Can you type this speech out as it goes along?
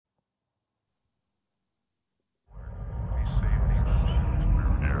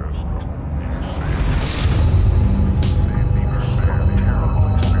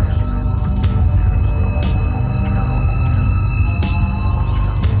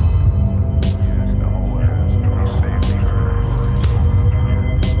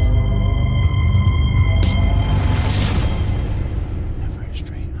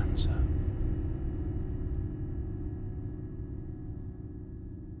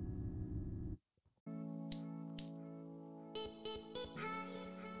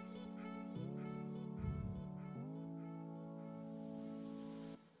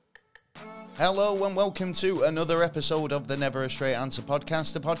Hello and welcome to another episode of the Never a Straight Answer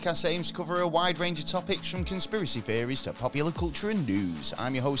podcast. The podcast aims to cover a wide range of topics from conspiracy theories to popular culture and news.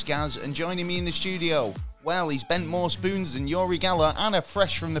 I'm your host Gaz, and joining me in the studio, well, he's bent more spoons than Yuri Geller and a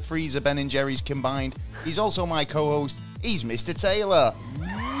fresh from the freezer Ben and Jerry's combined. He's also my co-host. He's Mr. Taylor.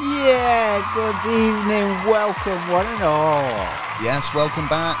 Yeah, good evening, welcome one and all. Yes, welcome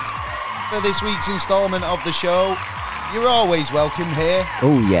back for this week's instalment of the show. You're always welcome here.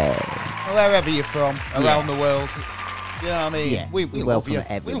 Oh yeah. Wherever you're from, around the world. You know what I mean? Yeah, we love you. We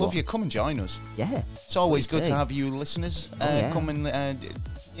everyone. love you. Come and join us. Yeah. It's always good to do. have you listeners yeah. come and,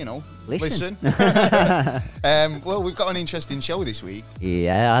 Listen. Well, we've got an interesting show this week.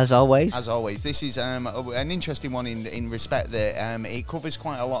 Yeah, as always. As always, this is an interesting one in respect that it covers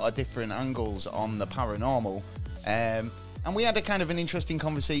quite a lot of different angles on the paranormal. And we had a kind of an interesting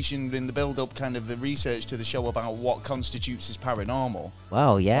conversation in the build-up, kind of the research to the show about what constitutes as paranormal.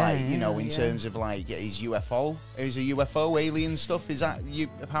 Well, yeah. Like, in terms of like, is a UFO alien stuff? Is that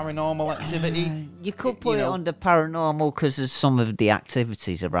paranormal activity? You could put it under paranormal because of some of the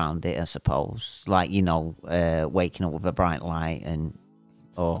activities around it, I suppose. Like, waking up with a bright light and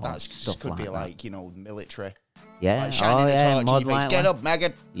stuff could be that. like, military. Yeah. Like shining the torch in your face. Get up,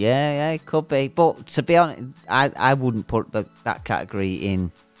 maggot. Yeah, it could be. But to be honest, I wouldn't put that category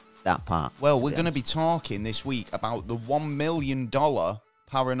in that part. Well, we're going to be talking this week about the $1 million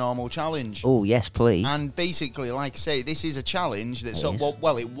paranormal challenge. Oh, yes, please. And basically, like I say, this is a challenge that's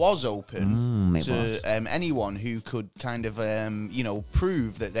it was open to anyone who could kind of,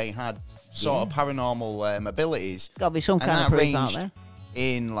 prove that they had sort of paranormal abilities. Got to be some kind of proof out there.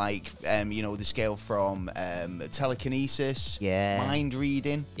 In like the scale from telekinesis, mind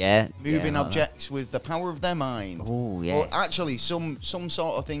reading, moving objects with the power of their mind. Oh yeah. Well, actually, some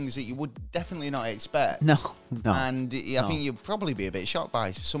sort of things that you would definitely not expect. No. And I think you'll probably be a bit shocked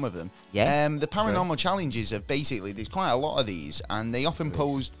by some of them. Yeah. The paranormal challenges are basically, there's quite a lot of these, and they often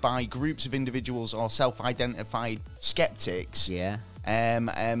posed by groups of individuals or self-identified skeptics. Yeah. And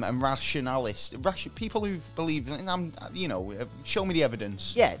rationalists, people who believe, show me the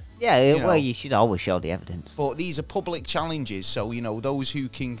evidence. Yeah. Well, you should always show the evidence. But these are public challenges, so those who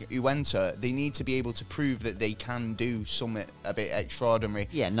enter, they need to be able to prove that they can do something a bit extraordinary.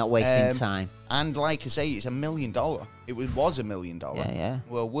 Yeah, not wasting time. And like I say, it's $1 million. It was $1 million. Yeah.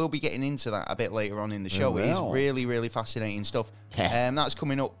 Well, we'll be getting into that a bit later on in the show. It is really, really fascinating stuff. Yeah. That's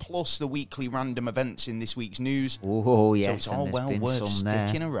coming up, plus the weekly random events in this week's news. Oh, yes. So it's all well worth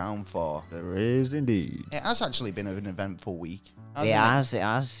sticking around for. There is indeed. It has actually been an eventful week. It has.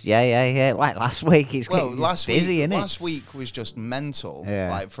 Yeah. Like last week, it's busy, isn't it? Last week was just mental,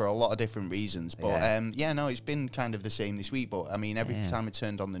 like for a lot of different reasons. But it's been kind of the same this week. But I mean, every time I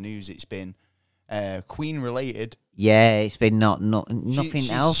turned on the news, it's been Queen related. Yeah, it's been nothing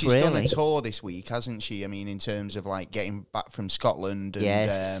else she's really. She's done a tour this week, hasn't she? I mean, in terms of like getting back from Scotland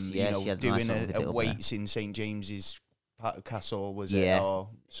and doing a weights in St James's Castle, was it, or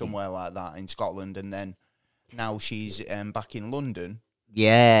somewhere like that in Scotland, and then now she's back in London.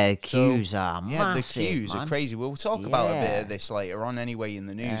 Yeah, queues are massive. Yeah, the queues are crazy. We'll talk about a bit of this later on anyway in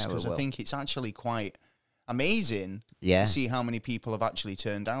the news, because I think it's actually quite amazing to see how many people have actually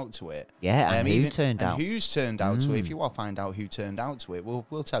turned out to it. Yeah, and who's turned out to it. If you want to find out who turned out to it,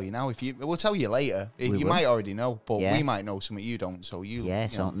 we'll tell you now. We'll tell you later. You might already know, but we might know something you don't. So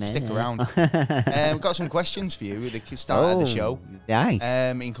stick around. We've got some questions for you at the start of the show.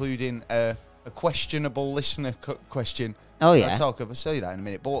 Including a questionable listener question. Oh yeah, I'll say that in a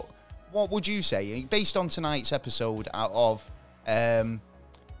minute. But what would you say, based on tonight's episode, out of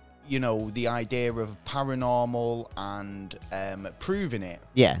the idea of paranormal and proving it?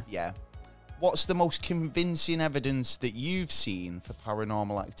 Yeah. What's the most convincing evidence that you've seen for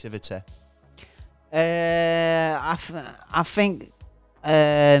paranormal activity? I think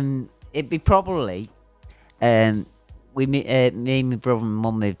it'd be probably me and my brother and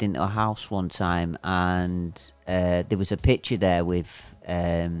mum moved into a house one time, and there was a picture there with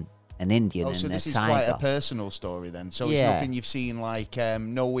an Indian and a tiger. So this is quite a personal story then. So it's nothing you've seen, like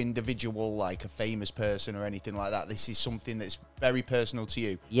no individual, like a famous person or anything like that. This is something that's very personal to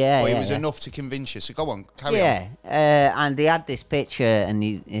you. Yeah, but it was enough to convince you. So go on, carry on. Yeah, and they had this picture, and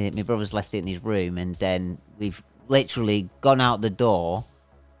my brother's left it in his room, and then we've literally gone out the door,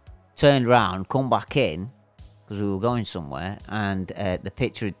 turned around, come back in, because we were going somewhere, and the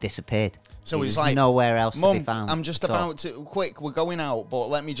picture had disappeared. So it's like, nowhere else to be Mum, found. I'm just about to, we're going out, but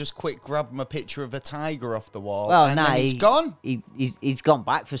let me just grab my picture of a tiger off the wall. Well, and then he's gone. He's gone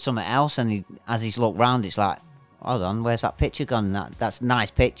back for something else, and as he's looked round, it's like, hold on. Where's that picture gone? That's a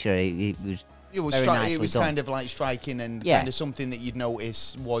nice picture. It was. It was kind of like striking and kind of something that you'd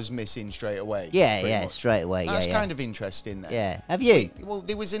notice was missing straight away. Yeah, straight away. That's kind of interesting. Then. Yeah. Have you? Well,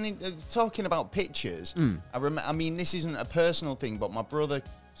 there was talking about pictures. I mean, this isn't a personal thing, but my brother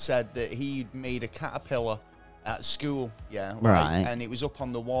said that he made a caterpillar at school. Yeah, right. And it was up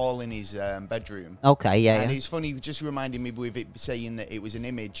on the wall in his bedroom. Okay, yeah. And it's funny, just reminded me with it saying that it was an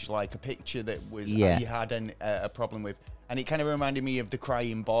image, like a picture that was he had a problem with, and it kind of reminded me of the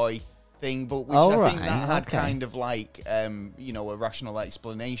crying boy thing, but which I think that had kind of like a rational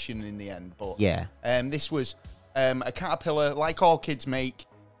explanation in the end. But this was a caterpillar, like all kids make,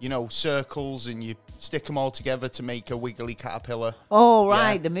 circles, and you stick them all together to make a wiggly caterpillar. Oh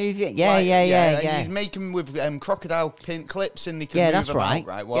right, the movie, yeah. And you'd make them with crocodile pin clips, and they could move that's them right. out,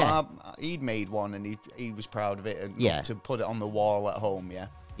 right? Well, he'd made one, and he was proud of it enough to put it on the wall at home.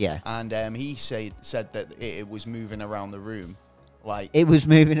 Yeah. And he said that it was moving around the room. Like it was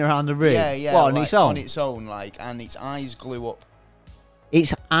moving around the room. Yeah. What, on like, its own? On its own, and its eyes glue up.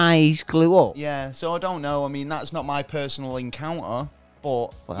 Its eyes glue up. Yeah. So I don't know. I mean, that's not my personal encounter, but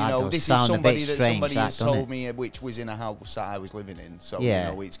this is somebody somebody has told me, which was in a house that I was living in. So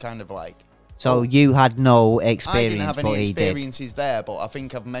it's kind of like. So you had no experience. I didn't have any experiences there, but I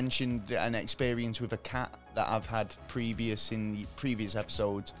think I've mentioned an experience with a cat that I've had in previous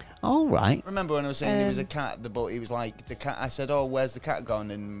episodes. Oh, right. Remember when I was saying there was a cat, but it was like the cat. I said, "Oh, where's the cat gone?"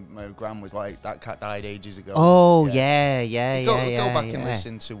 And my gran was like, "That cat died ages ago." Oh, Go back and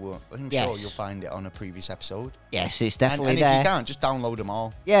listen to. I'm sure you'll find it on a previous episode. Yes, it's definitely and there. if you can't, just download them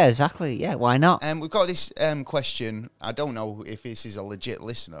all. Yeah, exactly. Yeah, why not? We've got this question. I don't know if this is a legit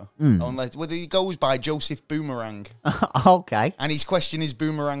listener, unless he goes by Joseph Boomerang. Okay. And his question is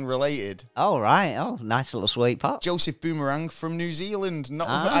boomerang related. Oh, right. Oh, nice little sweet pot. Joseph Boomerang from New Zealand.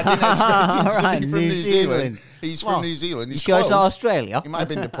 I didn't expect him to be from New Zealand. He's from New Zealand. He's close. Australia? He might have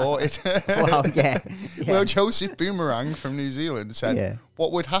been deported. Well, yeah. Well, Joseph Boomerang from New Zealand said,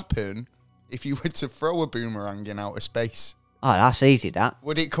 what would happen if you were to throw a boomerang in outer space? Oh, that's easy, that.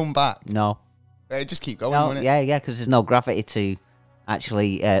 Would it come back? No. Just keep going, wouldn't it? Yeah, because there's no gravity to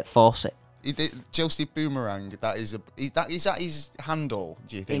actually force it. Joseph Boomerang, is that his handle,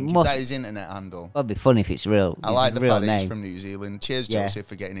 do you think? Is that his internet handle? That'd be funny if it's real. I like the fact that he's from New Zealand. Cheers, Joseph,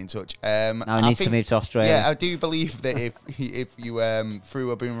 for getting in touch. Now he needs to move to Australia. Yeah, I do believe that if you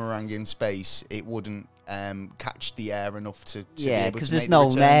threw a boomerang in space, it wouldn't catch the air enough to be able because to there's make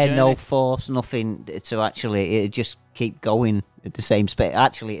the no air, journey. no force, nothing to actually, it'd just keep going at the same speed.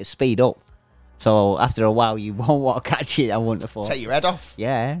 Actually, it'd speed up. So after a while, you won't want to catch it. I wouldn't have thought. Take your head off.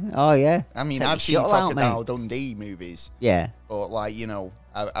 Yeah. Oh yeah. I mean, Take I've seen Crocodile Dundee movies. Yeah. But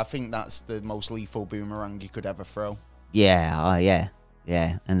I think that's the most lethal boomerang you could ever throw. Yeah. Oh yeah.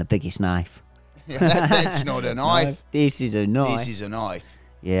 Yeah. And the biggest knife. That's not a knife. This is a knife. This is a knife.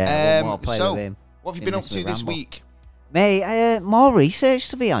 Yeah. What have you been up to this week? Mate, more research,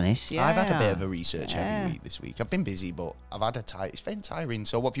 to be honest. Yeah. I've had a bit of a research heavy week this week. I've been busy, but I've had it's been tiring.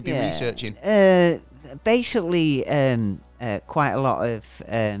 So what have you been researching? Basically, quite a lot of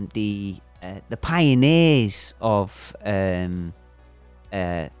the pioneers of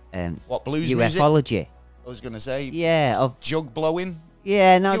what, blues ufology. Music? I was going to say. Yeah. Of jug blowing?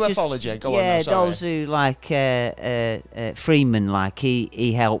 Yeah, no, ufology. Go on. Yeah, those who like Freeman, like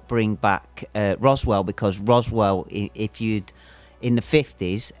he helped bring back Roswell, because Roswell, if you'd in the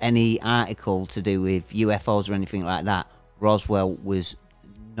 50s any article to do with UFOs or anything like that, Roswell was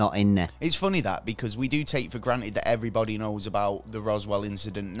not in there. It's funny that, because we do take for granted that everybody knows about the Roswell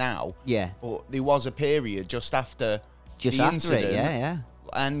incident now. Yeah, but there was a period just after the incident, yeah,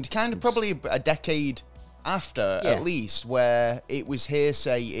 and kind of probably a decade after, at least, where it was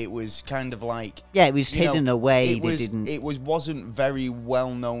hearsay. It was kind of like it was hidden away. It wasn't very well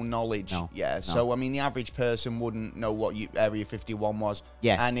known knowledge. No. So I mean, the average person wouldn't know what Area 51 was.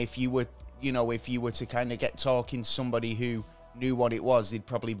 And if you were to kind of get talking to somebody who knew what it was, they'd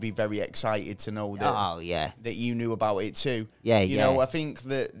probably be very excited to know that that you knew about it too. I think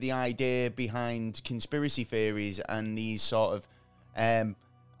that the idea behind conspiracy theories and these sort of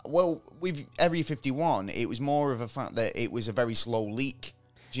with Area 51, it was more of a fact that it was a very slow leak.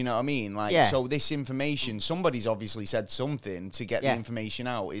 Do you know what I mean? So this information, somebody's obviously said something to get the information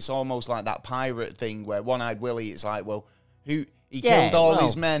out. It's almost like that pirate thing where One-Eyed Willie, it's like, well, he killed all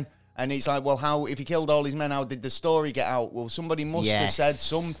his men. And it's like, well, if he killed all his men, how did the story get out? Well, somebody must have said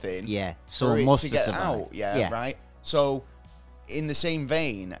something for it to get out. Right? So in the same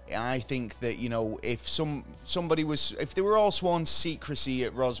vein, I think that, if they were all sworn to secrecy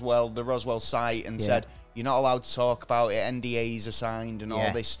at Roswell, the Roswell site, and said, you're not allowed to talk about it, NDAs are signed and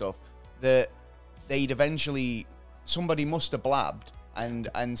all this stuff, that they'd eventually somebody must have blabbed and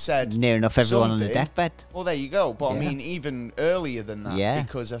said near enough everyone on the something. deathbed. Well, there you go. But I Yeah. mean, even earlier than that, Yeah.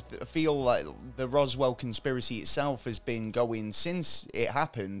 because I feel like the Roswell conspiracy itself has been going since it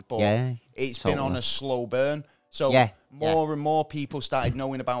happened, but Yeah, it's been on totally. a slow burn. So Yeah, more and more people started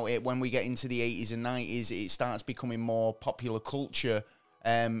knowing about it. When we get into the 80s and 90s, it starts becoming more popular culture.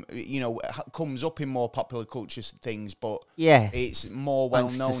 Comes up in more popular culture things, but Yeah. it's more well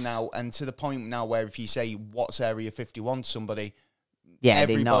Thanks to known now, and to the point now where if you say what's Area 51 to somebody, Yeah,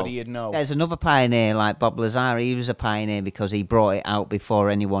 everybody they would know. There's another pioneer like Bob Lazar. He was a pioneer because he brought it out before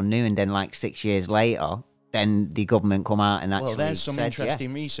anyone knew, and then like 6 years later, then the government come out and actually Well, there's some said,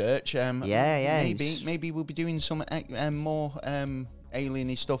 interesting research. Yeah, Maybe we'll be doing some more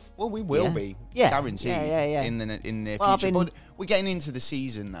alien-y stuff. Well, we will Yeah. be, Yeah. guaranteed. Yeah. In the near Well, future. But we're getting into the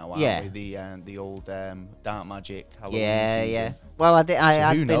season now, aren't Yeah. we? The old Dark Magic Halloween Yeah, season. yeah. Well, I'd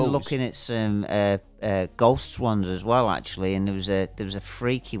who been knows? looking at some ghosts ones as well, actually, and there was a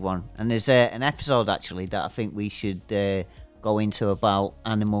freaky one, and there's an episode actually that I think we should go into about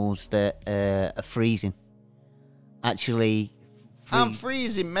animals that are freezing. Actually, I'm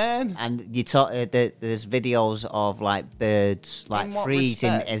freezing, man. and you talk. There's videos of like birds like In what freezing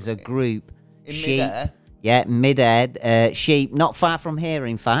respect? as a group. In Sheep, midair? yeah, mid-air. Sheep, not far from here,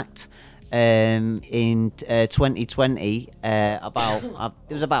 in fact. In 2020, there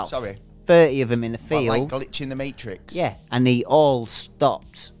was about Sorry. 30 of them in the What, field. like glitch in the Matrix. Yeah, and they all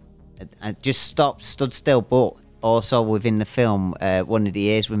stopped, just stopped, stood still. But also within the film, one of the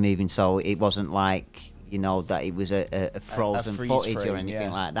ears were moving, so it wasn't like that it was a frozen freeze footage or frame, anything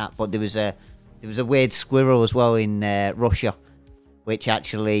yeah. like that. But there was a weird squirrel as well in Russia, which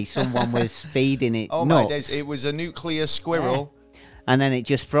actually someone was feeding it Oh my nuts. days! It was a nuclear squirrel. And then it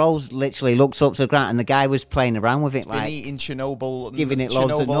just froze, literally looks up to the ground, and the guy was playing around with it, Been like eating Chernobyl, giving it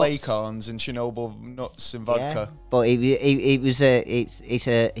loads of Chernobyl nuts. acorns and Chernobyl nuts and yeah. vodka. But it's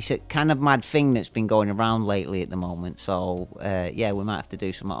a kind of mad thing that's been going around lately at the moment. So we might have to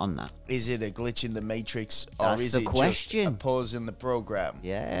do something on that. Is it a glitch in the Matrix, or That's is the it question. just a pause in the program?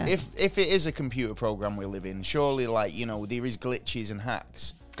 Yeah. If it is a computer program we live in, surely there is glitches and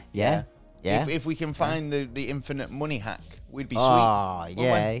hacks. Yeah. Yeah. If we can find the infinite money hack, we'd be sweet. Oh, Wouldn't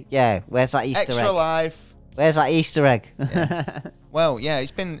yeah, we? yeah. Where's that Easter Extra egg? life. Where's that Easter egg? Well, yeah, it's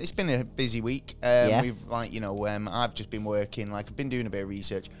been a busy week. Yeah. We've I've just been working. I've been doing a bit of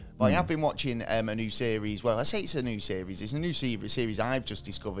research, but I have been watching a new series. Well, I say it's a new series. It's a new series I've just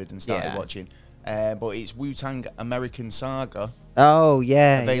discovered and started Yeah. watching. But it's Wu-Tang American Saga, Oh,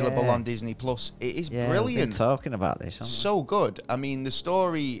 yeah. available yeah. on Disney Plus. It is Yeah, we've been brilliant. talking about this. haven't we? So good. I mean, the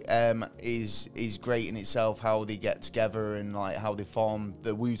story is great in itself. How they get together and like how they form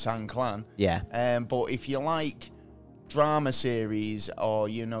the Wu-Tang Clan. Yeah. But if you like drama series, or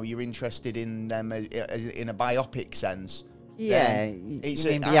you're interested in them in a biopic sense, Yeah. then It's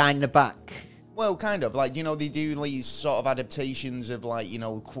it's behind the back. well, kind of like they do these sort of adaptations of like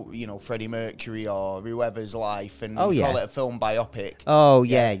Freddie Mercury or whoever's life, and Oh, you call yeah. it a film biopic. Oh,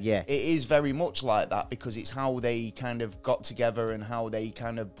 yeah. Yeah. It is very much like that because it's how they kind of got together and how they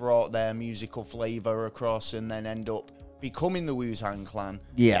kind of brought their musical flavour across and then end up becoming the Wu-Tang Clan.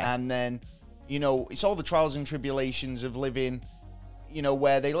 Yeah. And then, it's all the trials and tribulations of living,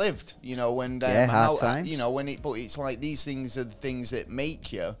 where they lived, and Yeah, hard how, times. but it's like these things are the things that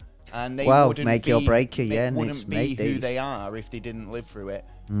make you, and they Well, wouldn't make be, you or break you, they yeah, and wouldn't it's be made who these. they are if they didn't live through it.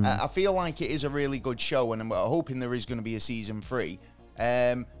 I feel like it is a really good show, and I'm hoping there is going to be a season 3.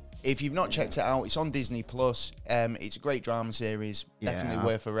 If you've not checked it out, it's on Disney Plus. It's a great drama series, Yeah, definitely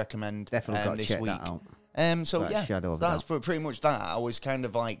worth a recommend. Definitely got to this check week. that out. So That yeah, shadow of that's that. pretty much that. I was kind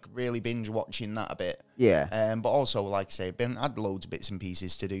of like really binge watching that a bit. Yeah. But also, like I say, had loads of bits and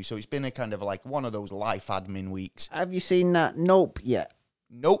pieces to do. So it's been a kind of like one of those life admin weeks. Have you seen that Nope yet?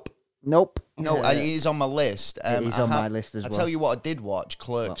 Nope. Nope. No, it is on my list. It is on my list as I well. tell you what, I did watch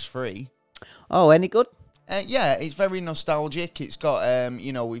Clerks 3. Oh, any good? Yeah, it's very nostalgic. It's got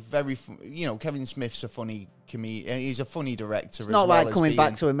Kevin Smith's a funny he's a funny director. It's not like coming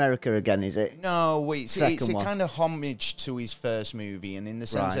back to America again, is it? No, it's Second a one. kind of homage to his first movie, and in the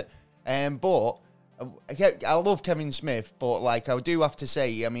sense Right. that, but I love Kevin Smith, but like I do have to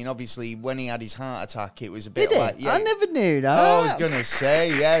say, I mean, obviously when he had his heart attack, it was a bit Did like it? I never knew that. I was gonna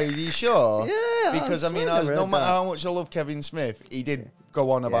say, yeah, are you sure? Yeah, because I mean, I've no read matter that. how much I love Kevin Smith, he did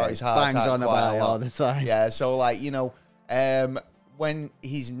go on about his heart bangs attack on quite about a it lot all the time. Yeah, so like when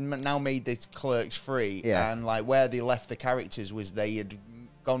he's now made this Clerks 3, Yeah. and like where they left the characters was they had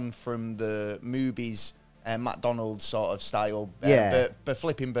gone from the movies. McDonald's sort of style, Yeah. but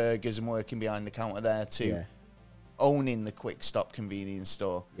flipping burgers and working behind the counter there to Yeah. owning the quick stop convenience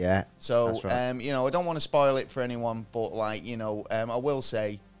store. Yeah. So, that's right. you know, I don't want to spoil it for anyone, but like, you know, I will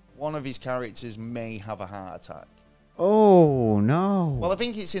say one of his characters may have a heart attack. Oh no. Well, I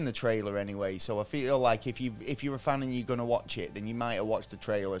think it's in the trailer anyway, so I feel like if you're a fan and you're gonna watch it, then you might have watched the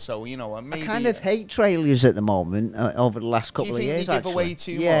trailer. So you know, maybe I kind of hate trailers at the moment over the last couple of years. Do you think they give actually. away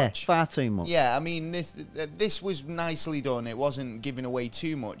too yeah, much? far too much. Yeah, I mean this was nicely done. It wasn't giving away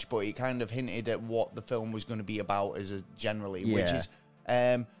too much, but it kind of hinted at what the film was going to be about as a generally, which Yeah.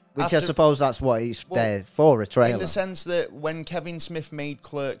 is Which I suppose that's what it's there for, a trailer. in the sense that when Kevin Smith made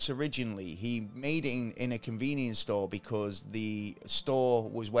Clerks originally, he made it in a convenience store because the store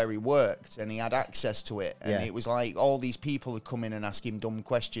was where he worked and he had access to it. And Yeah. it was like all these people would come in and ask him dumb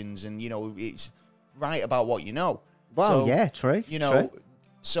questions. And, you know, it's right about what you know. Well, So, yeah, true. You know, true.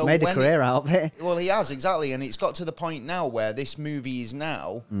 so Made a when career out of it. well, he has, exactly. And it's got to the point now where this movie is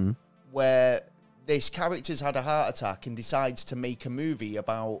now where this character's had a heart attack and decides to make a movie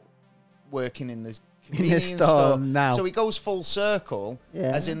about working in the convenience store now. So it goes full circle, Yeah.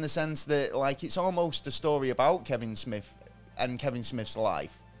 as in the sense that, like, it's almost a story about Kevin Smith and Kevin Smith's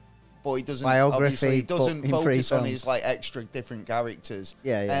life. But it doesn't, Biography, obviously, it doesn't but in 3 focus on films. his, like, extra different characters.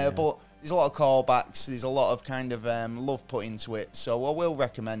 Yeah. But there's a lot of callbacks. There's a lot of kind of love put into it. So I will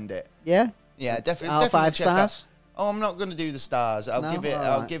recommend it. Yeah. Yeah, definitely. Out of 5 check out- stars. Oh, I'm not going to do the stars. I'll No? give it. All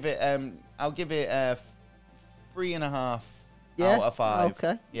I'll right. give it. I'll give it 3.5 Yeah. out of 5.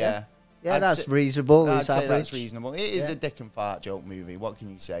 Okay. Yeah. Yeah, I'd that's say- reasonable. I'd It's say average. that's reasonable. It is Yeah. a dick and fart joke movie. What can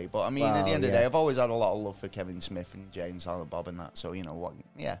you say? But I mean, at Well, the end of the yeah. day, I've always had a lot of love for Kevin Smith and Jay and Silent Bob and that. So you know what?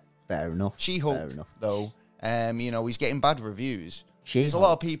 Yeah. Fair enough. Fair She-Hulk, enough. though, you know, he's getting bad reviews. There's a She-Hulk.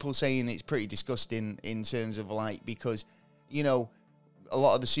 lot of people saying it's pretty disgusting in terms of, like, because, you know, a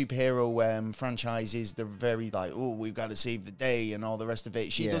lot of the superhero franchises, they're very like, oh, we've got to save the day and all the rest of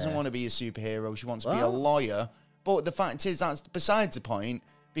it. She doesn't Yeah. want to be a superhero. She wants to be a Well. lawyer. But the fact is, that's besides the point,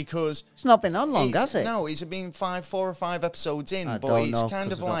 because It's not been on long, it's- has it? No, it's been 4 or 5 episodes in, I but don't it's know, kind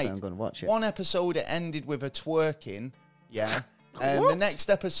 'cause of I don't like think I'm gonna watch it. one episode it ended with her twerking, yeah. The What? next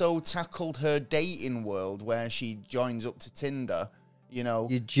episode tackled her dating world where she joins up to Tinder, you know.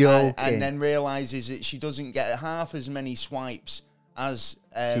 You're joking. And then realizes that she doesn't get half as many swipes as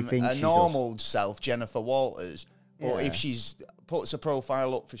thinks a she normal self, Jennifer Walters. But Yeah. if she's puts a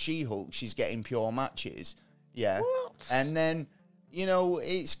profile up for She-Hulk, she's getting pure matches, yeah. What? And then, you know,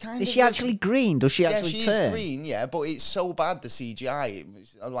 it's kind Is of... she actually green? Does she Yeah, actually she turn? is green, yeah, but it's so bad, the CGI. It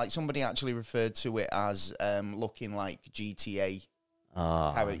was, like, somebody actually referred to it as looking like GTA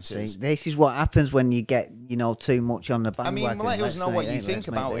Oh, characters. see, this is what happens when you get, too much on the I bandwagon. mean, let us Let's know say, what you hey, think let's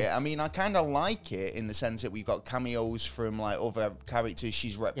make about it. this. I mean, I kind of like it in the sense that we've got cameos from, like, other characters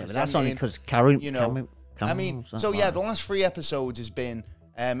she's Yeah, representing. but that's only because Karen, you know, I mean, so yeah, the last 3 episodes has been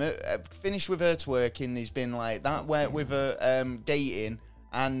finished with her twerking. There's been like that went with her dating,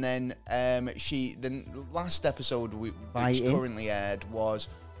 and then the last episode which Fighting. currently aired was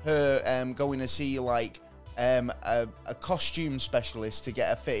her going to see like a costume specialist to get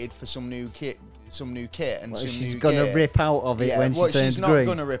her fitted for some new kit and some she's new gonna gear. rip out of it when she what turns she's not green.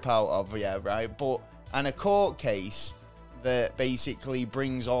 gonna rip out of, yeah, right. But and a court case that basically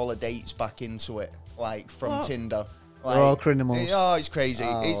brings all the dates back into it, like from What? Tinder. They're all criminals. Oh, it's crazy.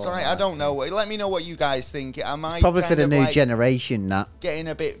 It's Oh, like, I don't know. Let me know what you guys think. Am I Probably for kind the of, new like, generation, that. getting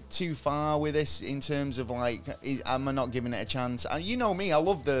a bit too far with this in terms of like, am I not giving it a chance? And you know me, I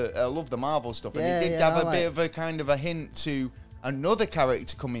love the Marvel stuff, and it did have a bit of a kind of a hint to another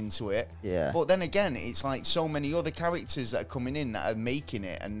character come into it. Yeah. But then again, it's like so many other characters that are coming in that are making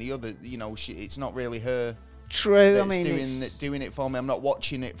it, and the other, it's not really her. True. I That's mean, doing it for me. I'm not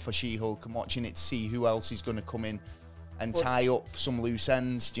watching it for She-Hulk. I'm watching it to see who else is going to come in and tie up some loose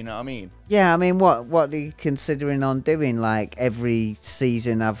ends. Do you know what I mean? yeah. I mean, what are you considering on doing? Like every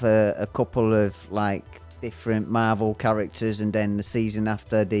season, have a couple of like different Marvel characters, and then the season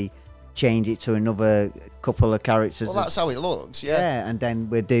after they change it to another couple of characters. Well, that's how it looks. Yeah. Yeah, and then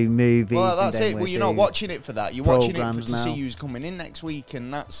we do movies. Well, and that's then it. we Well, you're not do- watching it for that. You're watching it programs to see now. who's coming in next week,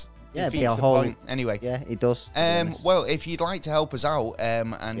 and that's Yeah, it'd be defeats a the whole- point. Anyway. Yeah, it does. to be honest. Well, if you'd like to help us out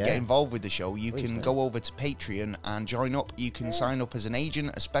and Yeah. get involved with the show, you Please can do. go over to Patreon and join up. You can sign up as an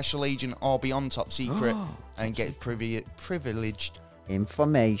agent, a special agent, or beyond top secret, and get privileged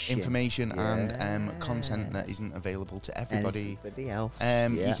Information and content that isn't available to everybody. Everybody else.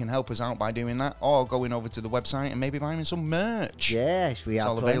 You can help us out by doing that, or going over to the website and maybe buying some merch. Yes, we It's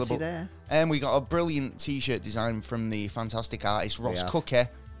have all plenty available. there. We got a brilliant T-shirt design from the fantastic artist Ross have. Cooker.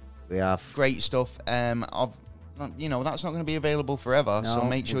 We have. Great stuff. That's not going to be available forever, so No,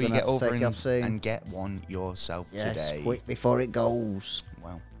 make sure we're you gonna get have to over take it off soon. and get one yourself Yes, today. quick before it goes.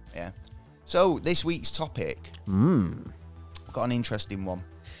 Well, yeah. So this week's topic, got an interesting one.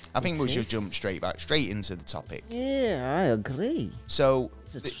 I think we should jump straight into the topic. Yeah, I agree. So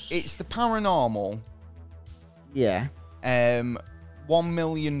it's the paranormal. Yeah. $1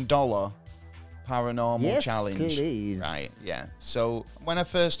 million paranormal challenge. Please. Right, yeah. So when I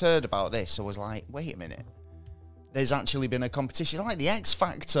first heard about this, I was like, wait a minute. There's actually been a competition. It's like the X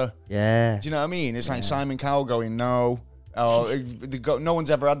Factor. Yeah. Do you know what I mean? It's like Simon Cowell going, no. Oh, no one's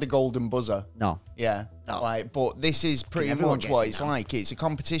ever had the golden buzzer. No. Yeah. No. Like, but this is pretty much what it's like. It's a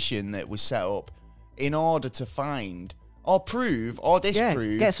competition that was set up in order to find or prove or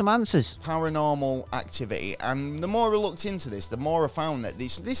disprove get some answers. Paranormal activity. And the more I looked into this, the more I found that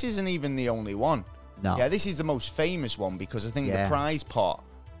this isn't even the only one. No. Yeah, this is the most famous one because I think the Yeah. prize pot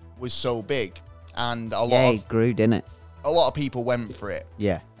was so big, and It grew, didn't it? a lot of people went for it.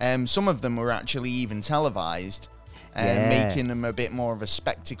 Yeah. Some of them were actually even televised, making them a bit more of a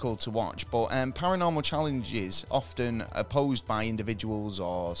spectacle to watch. But paranormal challenges often are posed by individuals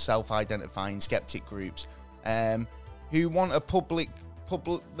or self-identifying skeptic groups who want the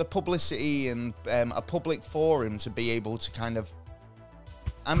publicity and a public forum to be able to kind of,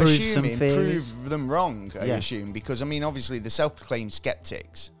 I'm Prove assuming, some theories. prove them wrong. I Yeah. assume, because I mean, obviously, the self-proclaimed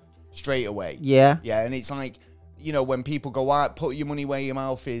skeptics straight away. Yeah. Yeah, and it's like, when people go out, put your money where your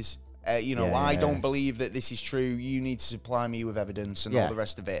mouth is. I don't believe that this is true. You need to supply me with evidence and all the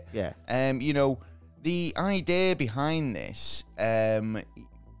rest of it. Yeah. The idea behind this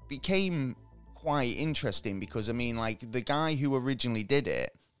became quite interesting because, I mean, like, the guy who originally did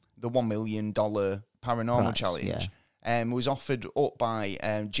it, the $1 million paranormal challenge, was offered up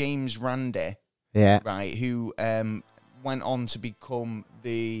by James Randi, right, who went on to become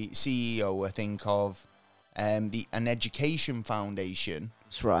the CEO, I think, of an education foundation.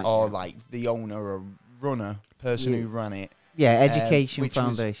 That's right. Or like the owner or person who ran it. Yeah, Education which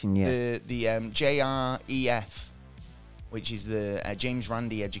Foundation, was the JREF, which is the James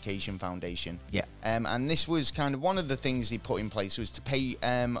Randi Education Foundation. Yeah. And this was kind of one of the things he put in place was to pay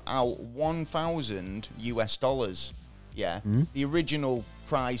out $1,000. Yeah. The original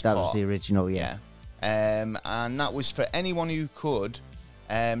prize pot. That was the original, Yeah. And that was for anyone who could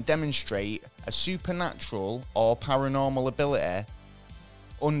demonstrate a supernatural or paranormal ability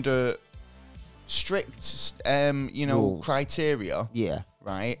under strict, Rules. criteria. Yeah.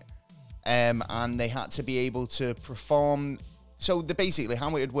 Right. And they had to be able to perform. So basically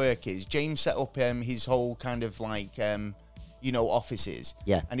how it would work is James set up his whole kind of like, offices.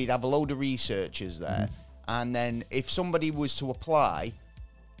 Yeah. And he'd have a load of researchers there. And then if somebody was to apply,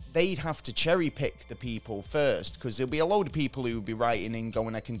 they'd have to cherry pick the people first, because there'll be a load of people who would be writing in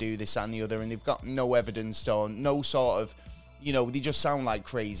going, I can do this, that, and the other, and they've got no evidence or no sort of, they just sound like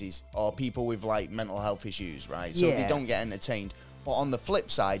crazies or people with like mental health issues, right? So they don't get entertained. But on the flip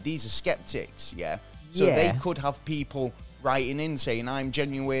side, these are skeptics, yeah? So they could have people writing in saying, I'm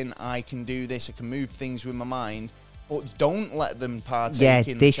genuine, I can do this, I can move things with my mind, but don't let them partake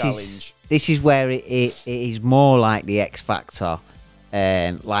in the challenge. This is where it is more like the X Factor.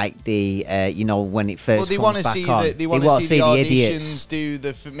 Like the when it first they comes want to back see on. they want to see the idiots.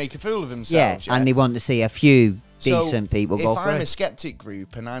 auditions make a fool of themselves. And they want to see a few decent people go if for I'm it. a skeptic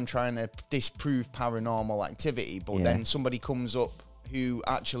group and I'm trying to disprove paranormal activity, but then somebody comes up who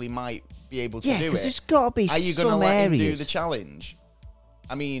actually might be able to do it, there's got to be are you some going to let him do areas. the challenge?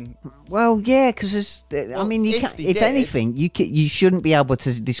 I mean, well, yeah, because if anything, you shouldn't be able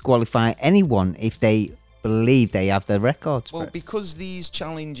to disqualify anyone if they believe they have the records. Well, because these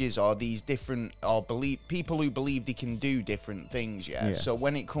challenges are these different, or people who believe they can do different things, yeah? So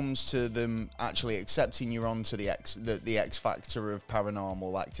when it comes to them actually accepting you're onto the X factor of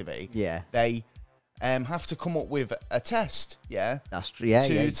paranormal activity, they have to come up with a test, That's true.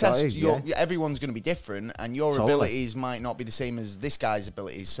 To test everyone's going to be different, and your abilities might not be the same as this guy's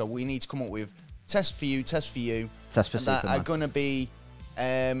abilities. So we need to come up with test for you, test for that are going to be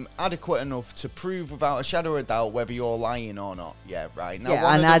adequate enough to prove without a shadow of doubt whether you're lying or not. Yeah, right. Now,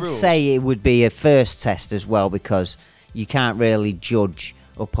 and I'd say it would be a first test as well, because you can't really judge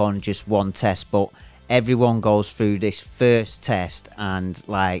upon just one test, but everyone goes through this first test, and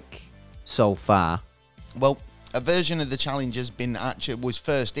like so far. Well, a version of the challenge was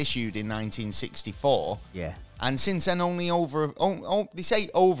first issued in 1964. Yeah. And since then, only they say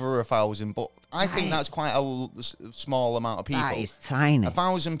over 1,000, but I think that's quite a small amount of people. That is tiny.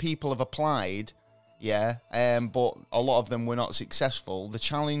 1,000 people have applied, but a lot of them were not successful. The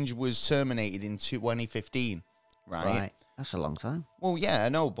challenge was terminated in 2015, right? That's a long time. Well, yeah, I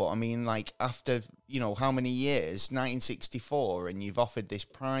know, but I mean, like, after, how many years? 1964, and you've offered this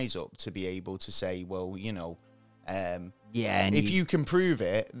prize up to be able to say, well, Yeah, and if you can prove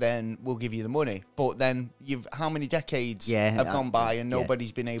it, then we'll give you the money. But then how many decades have gone by and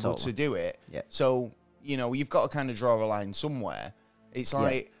nobody's been able to do it? Yeah. So, you've got to kind of draw a line somewhere. It's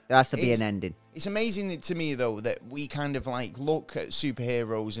like... There has to be an ending. It's amazing to me, though, that we kind of, like, look at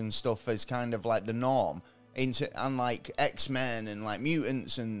superheroes and stuff as kind of, like, the norm. And, like, X-Men and, like,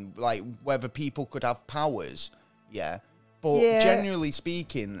 mutants and, like, whether people could have powers. Yeah. But generally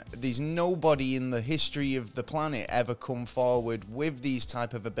speaking, there's nobody in the history of the planet ever come forward with these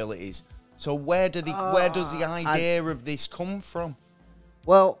type of abilities. So where does the idea of this come from?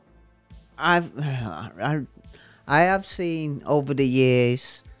 Well, I have seen over the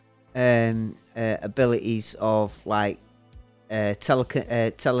years abilities of like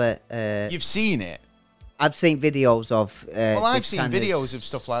You've seen it. I've seen videos of. Well, I've seen videos of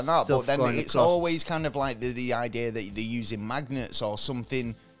stuff like that, but then it's across. always kind of like the idea that they're using magnets or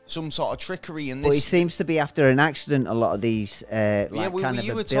something, some sort of trickery. And but it seems to be after an accident. A lot of these, you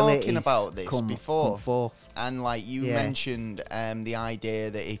were talking about this before, come forth. And like you mentioned, the idea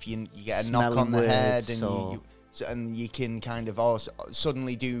that if you get a knock on the head and you can kind of also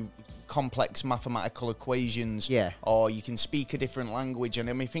suddenly do complex mathematical equations, or you can speak a different language. And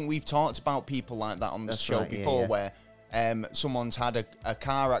I think we've talked about people like that on the show before, where someone's had a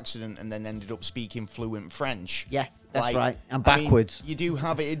car accident and then ended up speaking fluent French. Yeah, that's right. And backwards. You do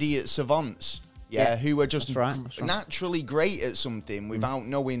have idiot savants. Who are just naturally great at something without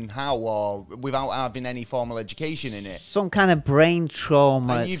knowing how or without having any formal education in it. Some kind of brain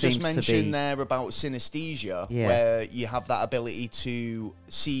trauma. And you just mentioned there about synesthesia, where you have that ability to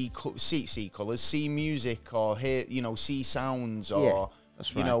see colours, see music, or hear, see sounds, or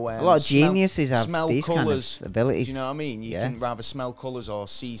that's right. A lot of geniuses have these colours, kind of abilities. Do you know what I mean? You can rather smell colours or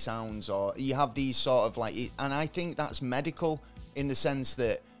see sounds, or you have these sort of like, and I think that's medical in the sense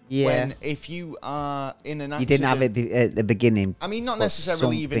that. If you are in an accident... You didn't have it at the beginning. I mean, not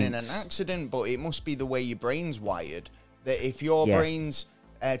necessarily even in an accident, but it must be the way your brain's wired. That if your brain's,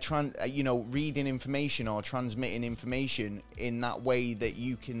 reading information or transmitting information in that way that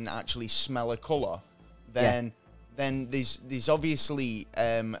you can actually smell a colour, then there's obviously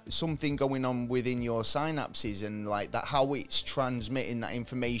something going on within your synapses and like that, how it's transmitting that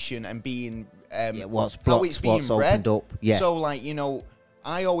information and being... what's blocked, what's opened up. Yeah. So, like,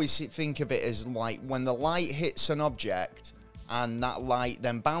 I always think of it as like when the light hits an object and that light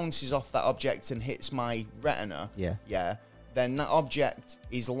then bounces off that object and hits my retina. Then that object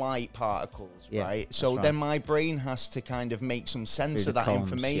is light particles, right? So then my brain has to kind of make some sense of that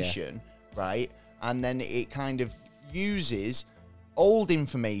information, right? And then it kind of uses old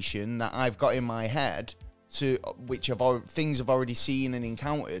information that I've got in my head things I've already seen and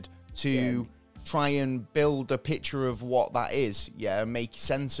encountered to try and build a picture of what that is, and make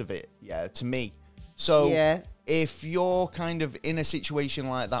sense of it, to me. So if you're kind of in a situation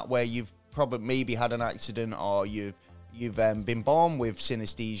like that where you've probably maybe had an accident or you've been born with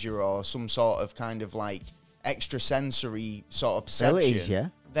synesthesia or some sort of kind of like extrasensory sort of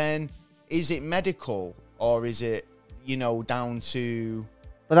perception, then is it medical or is it, down to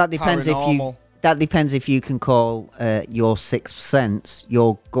that depends paranormal? That depends if you can call your sixth sense,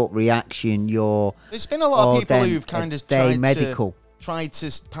 your gut reaction, There's been a lot of people who've kind of tried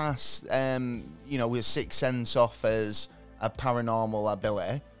to pass, a sixth sense off as a paranormal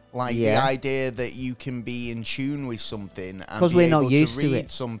ability. Like the idea that you can be in tune with something and be able to read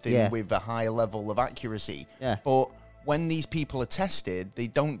something with a high level of accuracy. But when these people are tested, they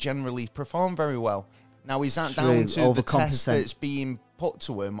don't generally perform very well. Now, is that down to the test that's being put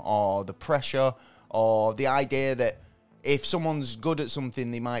to them, or the pressure, or the idea that if someone's good at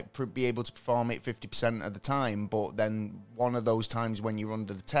something, they might be able to perform it 50% of the time, but then one of those times when you're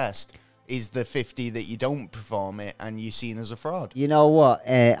under the test is the 50 that you don't perform it and you're seen as a fraud? You know what?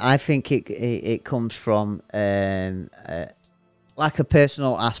 I think it comes from like a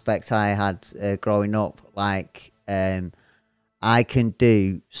personal aspect I had growing up. Like, I can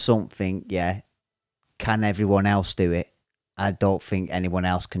do something, can everyone else do it? I don't think anyone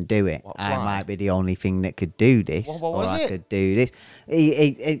else can do it. I might be the only thing that could do this. What was I it? could do this.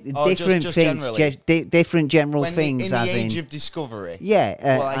 Different just things, generally? Different general things. In the age of discovery.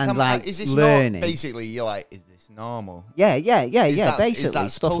 And is this learning. Not, basically, you're like, is this normal? Basically, is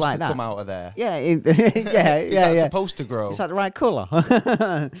that stuff like that. Come out of there? Is that supposed to grow? Is that the right colour?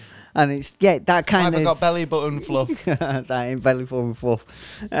 And it's that kind of. I've got belly button fluff. That ain't belly button fluff.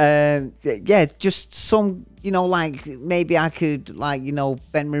 Just some. Like maybe I could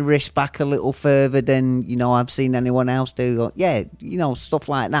bend my wrist back a little further than I've seen anyone else do. Stuff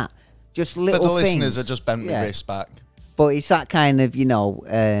like that. Just little For the things. listeners, I just bent my wrist back. But it's that kind of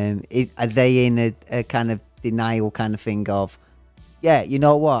are they in a kind of denial kind of thing of, yeah, you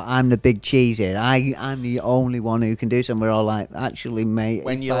know what? I'm the big cheese here. I'm the only one who can do something. We're all like, actually, mate.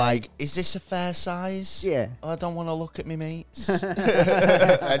 When you're like, is this a fair size? Yeah. Oh, I don't want to look at me mates.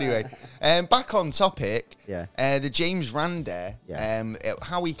 Anyway, back on topic. Yeah. The James Randi. Yeah.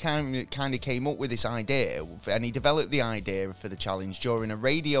 How he kind of came up with this idea, and he developed the idea for the challenge during a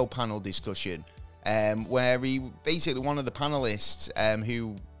radio panel discussion, where he basically one of the panelists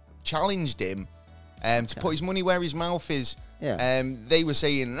who challenged him to put his money where his mouth is. Yeah. They were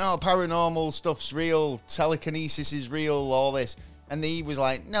saying, no, paranormal stuff's real, telekinesis is real, all this. And he was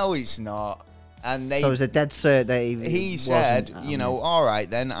like, no, it's not. And So it was a dead cert that he said, you know, all right,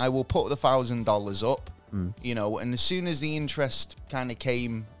 then I will put the $1,000 up, you know, and as soon as the interest kind of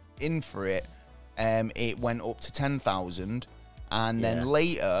came in for it, it went up to 10,000. And then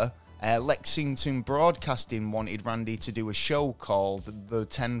later, Lexington Broadcasting wanted Randy to do a show called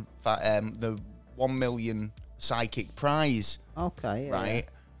the 1 million psychic prize. Okay. Yeah,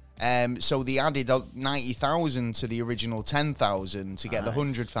 right. So they added 90,000 to the original 10,000 to get the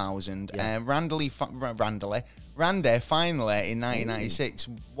 100,000. Yeah. Randy finally in 1996,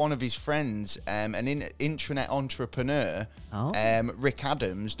 one of his friends, an intranet entrepreneur, Rick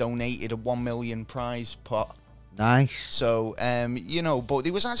Adams, donated a 1 million prize pot. Nice. So, you know, but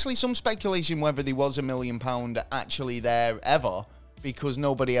there was actually some speculation whether there was £1 million actually there ever, because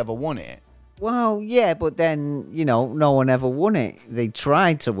nobody ever won it. Well, yeah, but then, you know, no one ever won it. They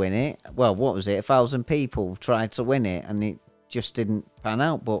tried to win it. Well, what was it? 1,000 people tried to win it, and it just didn't pan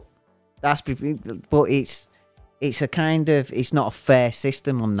out. But it's a kind of, it's not a fair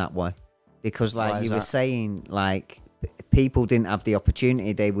system on that way, because like you were saying, like people didn't have the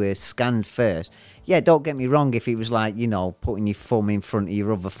opportunity. They were scanned first. Yeah, don't get me wrong. If it was like, you know, putting your thumb in front of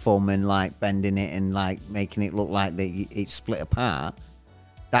your other thumb and like bending it and like making it look like it's split apart.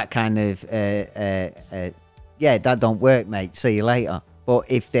 That kind of, yeah, that don't work, mate. See you later. But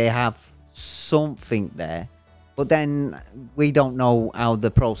if they have something there, but then we don't know how the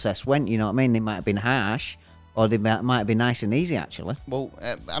process went, you know what I mean? They might have been harsh, or they might have been nice and easy, actually. Well,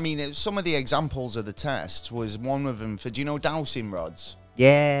 I mean, some of the examples of the tests was one of them for, do you know dowsing rods?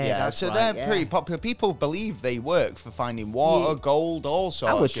 Yeah, that's so right, they're pretty popular. People believe they work for finding water, gold, all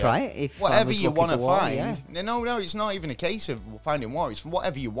sorts. I would try it if whatever you want to find. Yeah. No, it's not even a case of finding water. It's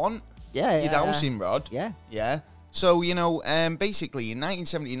whatever you want. Yeah, your dowsing rod. Yeah. So you know, basically in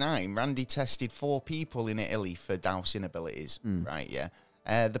 1979, Randy tested 4 people in Italy for dowsing abilities. Right? Yeah.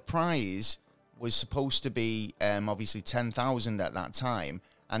 The prize was supposed to be obviously 10,000 at that time,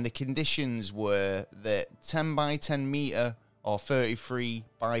 and the conditions were that 10 by 10 meter. Or 33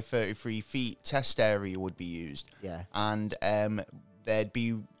 by 33 feet test area would be used. Yeah. And there'd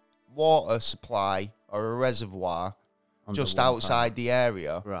be water supply or a reservoir just outside the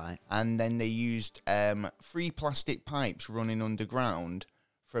area. Right. And then they used 3 plastic pipes running underground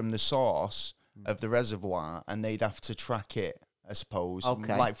from the source of the reservoir, and they'd have to track it, I suppose.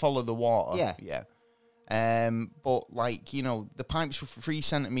 Okay. Like follow the water. Yeah. But like, you know, the pipes were 3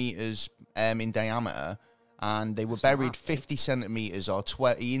 centimeters in diameter, and they were buried 50 centimetres or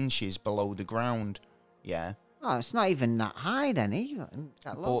 20 inches below the ground. Yeah. Oh, it's not even that high then, either.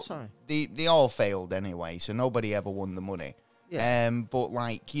 That low, sorry. They all failed anyway, so nobody ever won the money. Yeah. But,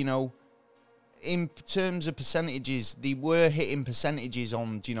 like, you know, in terms of percentages, they were hitting percentages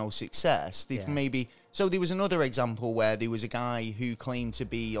on, you know, success. They've maybe... So there was another example where there was a guy who claimed to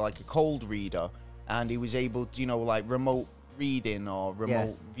be, like, a cold reader, and he was able to, you know, like, remote reading or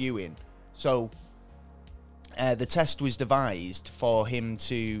remote viewing. So... the test was devised for him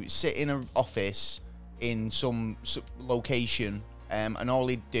to sit in an office in some location, and all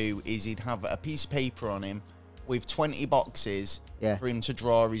he'd do is he'd have a piece of paper on him with 20 boxes for him to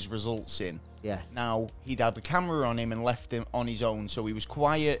draw his results in. Yeah. Now, he'd have a camera on him and left him on his own, so he was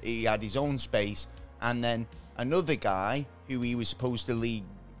quiet, he had his own space, and then another guy who he was supposed to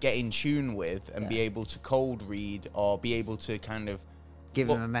get in tune with and be able to cold read or be able to kind of... Give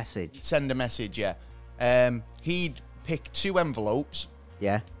him a message. Send a message, yeah. He'd pick 2 envelopes.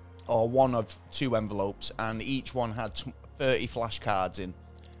 Yeah. Or one of 2 envelopes, and each one had 30 flashcards in.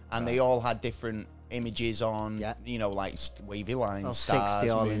 And they all had different images on, you know, like wavy lines, stars,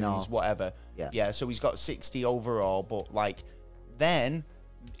 60 moons, whatever. Yeah, so he's got 60 overall, but like, then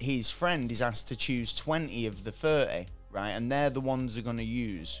his friend is asked to choose 20 of the 30, right? And they're the ones they're going to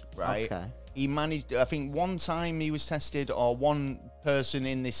use, right? Okay. He managed, I think one time he was tested, or one person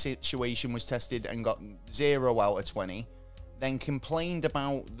in this situation was tested and got 0 out of 20, then complained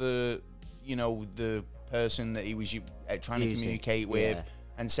about the, you know, the person that he was trying to communicate with,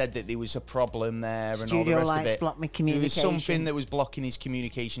 and said that there was a problem there and all the Studio rest of lights it. block my There was communication. something that was blocking his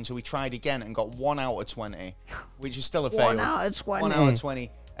communication, so he tried again and got 1 out of 20, which is still a fail. 1 out of 20. 1 out of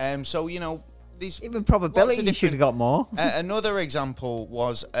 20. So, you know, these Even probability, you should have got more. Another example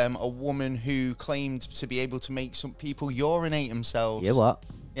was a woman who claimed to be able to make some people urinate themselves. You what?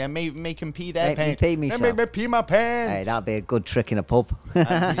 Yeah, make them pee their Make me pants. pee myself. Make me pee my pants. Hey, that'd be a good trick in a pub. But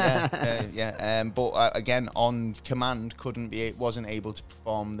again, on command, wasn't able to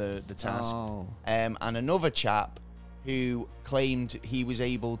perform the task. Oh. And another chap who claimed he was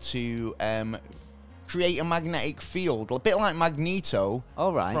able to create a magnetic field, a bit like Magneto,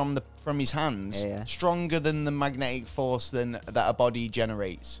 All right. from his hands, Yeah. stronger than the magnetic force that a body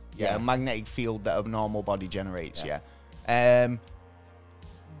generates. Yeah, Yeah. a magnetic field that a normal body generates. Yeah.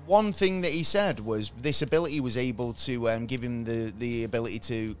 One thing that he said was this ability was able to give him the ability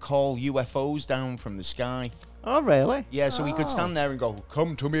to call UFOs down from the sky. Oh, really? Yeah, so he could stand there and go,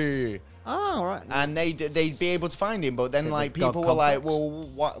 "Come to me," Oh, right. and they'd be able to find him. But then, Bit like, of God people were like,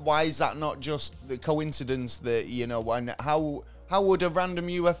 complex. "Well, why is that not just the coincidence that, you know? And how would a random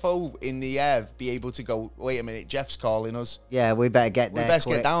UFO in the air be able to go? Wait a minute, Jeff's calling us. Yeah, we better get there. We best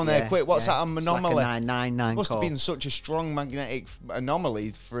get quick. down there Yeah, quick. What's yeah. that It's like anomaly? a 999 Must call. have been such a strong magnetic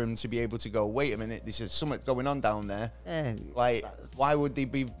anomaly for him to be able to go, wait a minute, this is something going on down there. Yeah, Like, why would they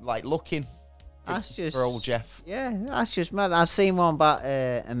be like looking that's just for old Jeff? Yeah, that's just mad. I've seen one about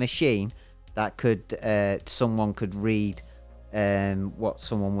a machine that could someone could read what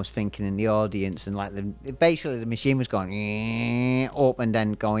someone was thinking in the audience, and like basically the machine was going up and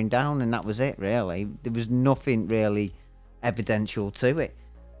then going down, and that was it. Really, there was nothing really evidential to it.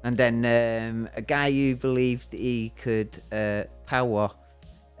 And then a guy who believed he could power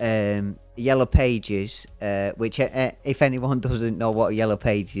Yellow Pages, which if anyone doesn't know what Yellow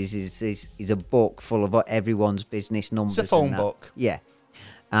Pages is a book full of everyone's business numbers. It's a phone and that. book. Yeah,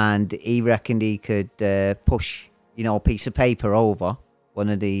 and he reckoned he could push a piece of paper over one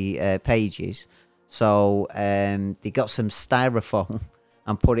of the pages. So they got some styrofoam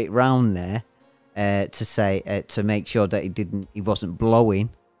and put it round there to make sure that he wasn't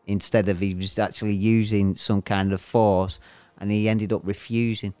blowing, instead of he was actually using some kind of force, and he ended up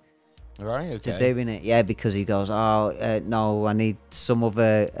refusing Right, okay. to doing it. Yeah, because he goes, no, I need some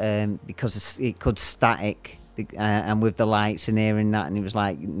other because it could static and with the lights in here and that, and he was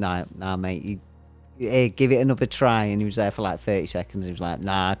like, no, mate, give it another try. And he was there for like 30 seconds. He was like,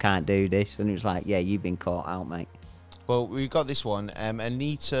 nah, I can't do this. And he was like, yeah, you've been caught out, mate. Well, we've got this one.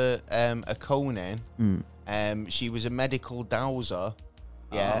 Anita Akonen. She was a medical dowser.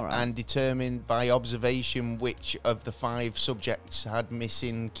 Yeah, right. and determined by observation which of the 5 subjects had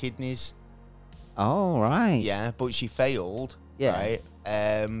missing kidneys. Oh, right. Yeah, but she failed. Yeah.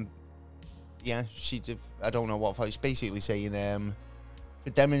 Right. Yeah, she did. I don't know what. It's basically saying for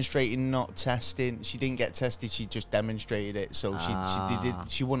demonstrating, not testing. She didn't get tested. She just demonstrated it. So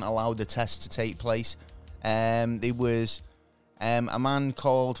she wouldn't allow the test to take place. There was a man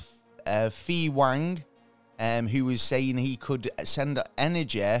called Fi Wang, who was saying he could send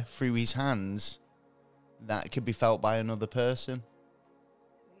energy through his hands that could be felt by another person.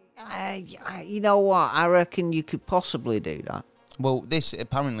 You know what? I reckon you could possibly do that. Well, this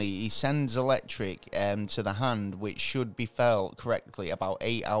apparently he sends electric to the hand, which should be felt correctly about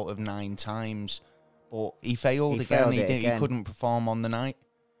 8 out of 9 times, but he failed He again. failed He it didn't. He again. couldn't perform on the night.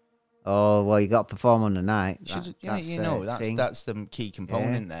 Oh, well, you got to perform on the night. That's the key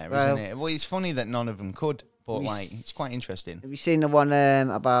component there, Well, isn't it? Well, it's funny that none of them could, but we like it's quite interesting. Have you seen the one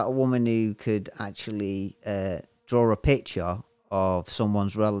about a woman who could actually draw a picture of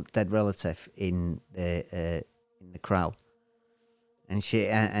someone's dead relative in the crowd? And she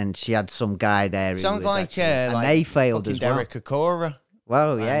had some guy there. Sounds like and they failed fucking as well. Derek Akora.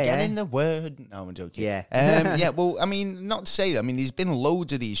 Well, yeah, Get yeah. in the word. No, I'm joking. Yeah. Yeah, well, I mean, not to say, I mean, there's been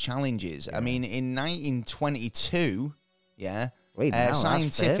loads of these challenges. I mean, in 1922, yeah, Wait, now, that's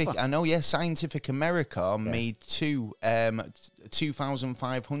Scientific, further. I know, yeah, Scientific America made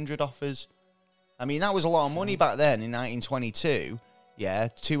 2,500 offers. I mean, that was a lot of money back then in 1922. Yeah,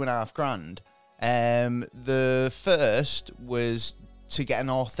 $2,500. The first was to get an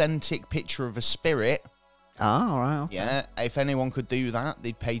authentic picture of a spirit. Oh, right. Okay. Yeah, if anyone could do that,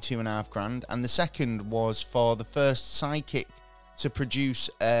 they'd pay $2,500. And the second was for the first psychic to produce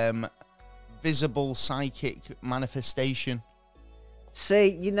visible psychic manifestation.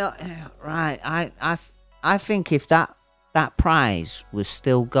 See, right? I think if that prize was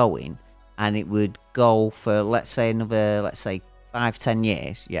still going, and it would go for let's say 5-10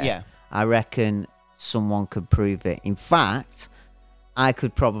 years, Yeah. I reckon someone could prove it. In fact, I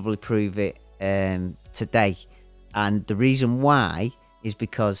could probably prove it today, and the reason why is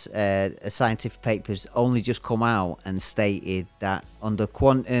because a scientific paper's only just come out and stated that under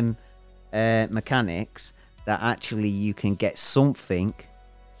quantum mechanics, that actually you can get something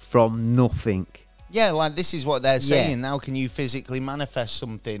from nothing. Yeah, like this is what they're saying. How can you physically manifest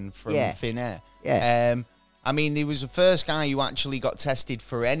something from thin air? Yeah. I mean, he was the first guy who actually got tested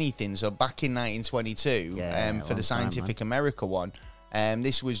for anything. So back in 1922, for the Scientific America one,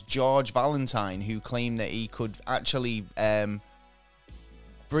 this was George Valentine, who claimed that he could actually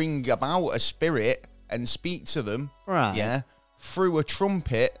bring about a spirit and speak to them. Right. Yeah. Through a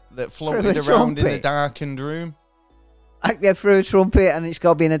trumpet that floated around in a darkened room. Yeah, through a trumpet, and it's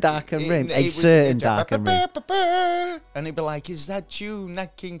got to be in a darkened room. A certain darkened room. And he'd be like, "Is that you,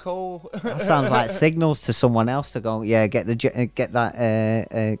 Nat King Cole?" That sounds like signals to someone else to go, yeah, get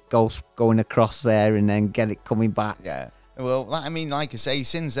that ghost going across there and then get it coming back. Yeah. Well, I mean, like I say,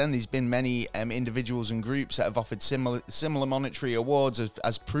 since then, there's been many individuals and groups that have offered similar monetary awards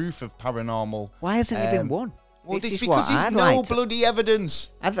as proof of paranormal. Why hasn't it been won? Well, it's because there's no bloody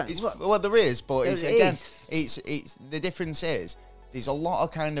evidence. Well, there is, but it's the difference is there's a lot of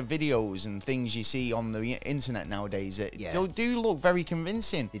kind of videos and things you see on the internet nowadays that do look very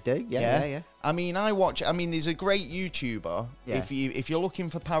convincing. They do, yeah. I mean, there's a great YouTuber. Yeah. If you're looking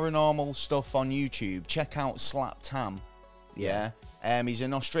for paranormal stuff on YouTube, check out Slap Tam. Yeah. He's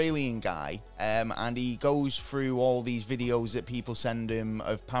an Australian guy, and he goes through all these videos that people send him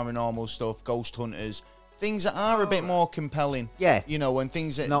of paranormal stuff, ghost hunters. Things that are a bit more compelling, you know, and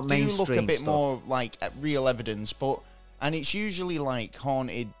things that do look a bit more like real evidence, and it's usually like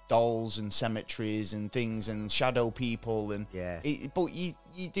haunted dolls and cemeteries and things and shadow people but you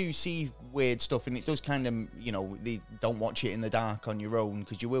do see weird stuff, and it does kind of, you know, they don't watch it in the dark on your own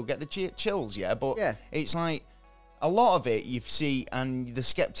because you will get the chills, but it's like a lot of it you see, and the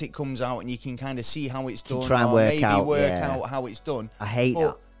skeptic comes out and you can kind of see how it's done, try and work out how it's done. I hate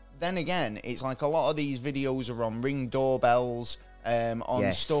that. Then again, it's like a lot of these videos are on Ring doorbells,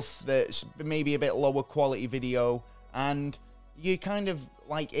 on stuff that's maybe a bit lower quality video, and you kind of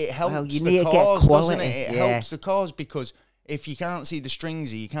like it helps the cause, doesn't it? It helps the cause, because if you can't see the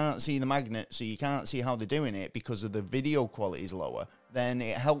strings, you can't see the magnets, so you can't see how they're doing it because of the video quality is lower, then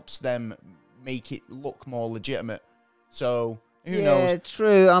it helps them make it look more legitimate. So who knows? Yeah,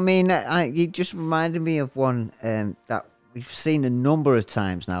 true. I mean, you just reminded me of one that we've seen a number of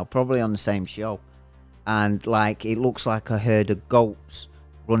times now, probably on the same show, and like it looks like a herd of goats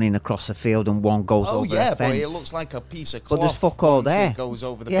running across a field, and one goes over the fence. But it looks like a piece of cloth. But there's fuck all there. It goes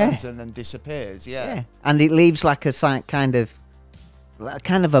over the fence and then disappears. Yeah, and it leaves like a kind of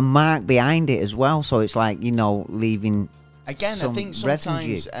a mark behind it as well. So it's like, you know, leaving. Again, I think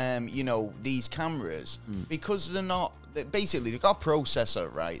sometimes you know, these cameras, because they're not. Basically, they've got a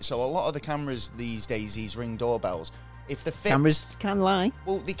processor, right? So a lot of the cameras these days, these Ring doorbells, if they're fixed, cameras can lie.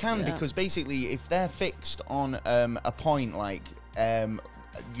 Well, they can, because basically, if they're fixed on a point like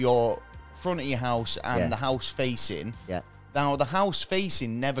your front of your house and the house facing, now the house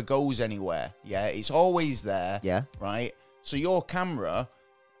facing never goes anywhere. Yeah, it's always there. Yeah, right. So your camera,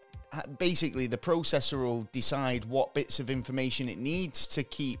 basically, the processor will decide what bits of information it needs to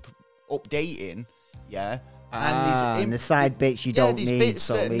keep updating. Yeah. And the side bits you don't need. Yeah, these bits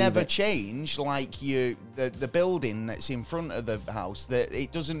so that never change, like the building that's in front of the house, that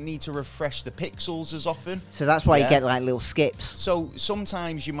it doesn't need to refresh the pixels as often. So that's why you get like little skips. So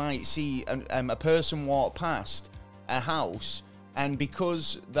sometimes you might see a person walk past a house, and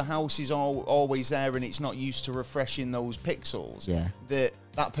because the house is always there and it's not used to refreshing those pixels,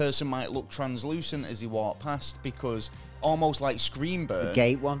 that person might look translucent as they walk past, because almost like screen burn, the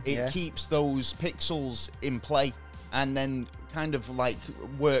gate one, it keeps those pixels in play, and then kind of like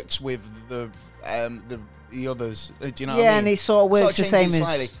works with the others. Do you know what I mean? And it sort of works the same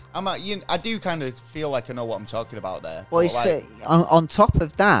as. I do kind of feel like I know what I'm talking about there. Well, it's, like, on top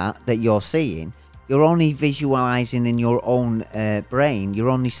of that you're seeing, you're only visualizing in your own brain. You're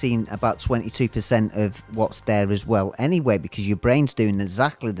only seeing about 22% of what's there as well anyway, because your brain's doing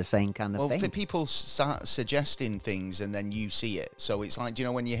exactly the same kind of thing. Well, people start suggesting things and then you see it. So it's like, do you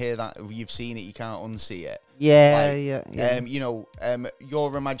know, when you hear that, you've seen it, you can't unsee it. Yeah, like, you know,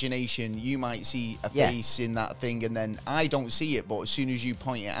 your imagination, you might see a face in that thing, and then I don't see it, but as soon as you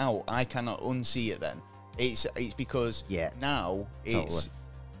point it out, I cannot unsee it then. It's because now it's...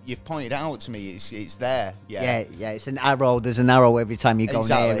 You've pointed out to me, it's there. Yeah, it's an arrow. There's an arrow every time you go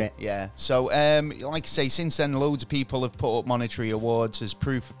near it. Yeah. So, like I say, since then, loads of people have put up monetary awards as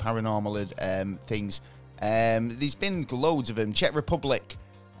proof of paranormal things. There's been loads of them. Czech Republic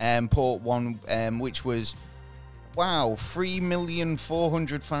put one, which was, wow,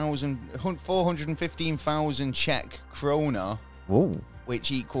 3,415,000 Czech krona. Whoa.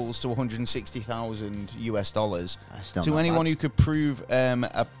 which equals to 160,000 US dollars. That's still To not anyone bad. who could prove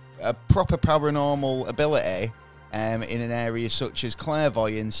a proper paranormal ability in an area such as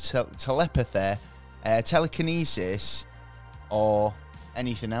clairvoyance, telepathy, telekinesis, or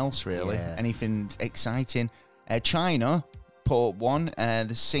anything else really, Yeah. anything exciting. China put up one,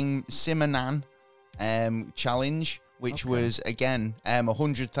 the Simanan challenge, which was again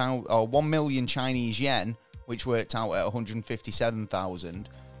 100,000 or 1 million Chinese yen, which worked out at 157,000.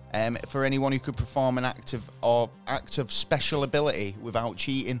 For anyone who could perform an act of special ability without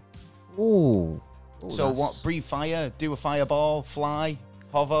cheating. Ooh. So what? Breathe fire, do a fireball, fly,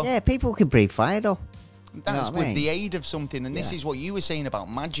 hover. Yeah, people can breathe fire though. That's what I with mean? the aid of something, and this Yeah. is what you were saying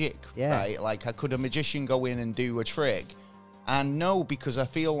about magic, Yeah. right? Like, could a magician go in and do a trick? And no, because I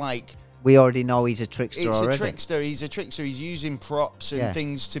feel like We already know he's a trickster it's already. a trickster. He's a trickster. He's using props and Yeah.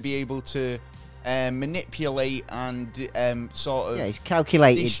 things to be able to manipulate and sort of Yeah, he's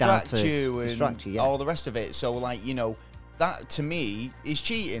calculated distract down to you and distract you, yeah. all the rest of it. So, like, that to me is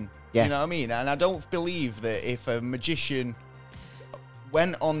cheating. Yeah. You know what I mean? And I don't believe that if a magician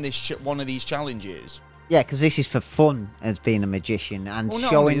went on this one of these challenges, Yeah, because this is for fun as being a magician and Well, not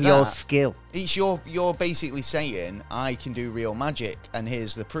showing only your that, skill. it's you're basically saying I can do real magic and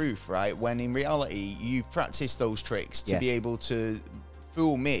here's the proof, right? When in reality you've practiced those tricks to Yeah. be able to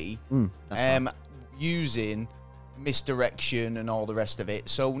fool me, That's right. using misdirection and all the rest of it.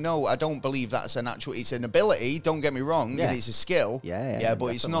 So no, I don't believe that's a natural. It's an ability. Don't get me wrong. Yeah. And it's a skill. Yeah, but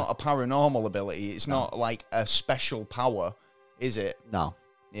it's definitely. not a paranormal ability. It's not like a special power, is it? No.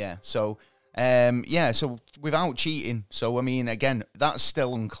 Yeah. So, so without cheating. So, I mean, again, that's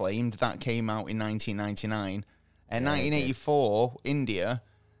still unclaimed. That came out in 1999. In 1984, India,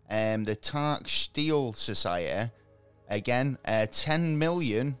 the Tark Steel Society, again, 10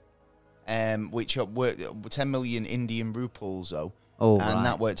 million, which worked 10 million Indian rupees, though. Oh, and right.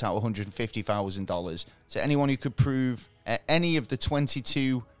 that worked out $150,000. So anyone who could prove any of the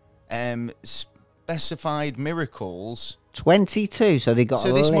 22 specified miracles. 22, so they got So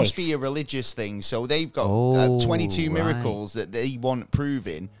a this list. must be a religious thing. So they've got Oh, 22 right. miracles that they want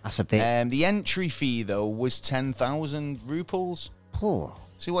proving. That's a bit... The entry fee, though, was 10,000 rupees. Oh,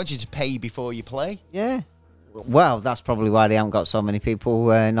 So what did you pay before you play? yeah. Well, that's probably why they haven't got so many people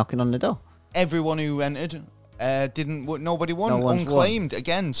knocking on the door. Everyone who entered nobody won. No one's Unclaimed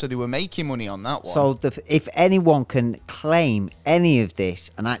again. So they were making money on that one. So if anyone can claim any of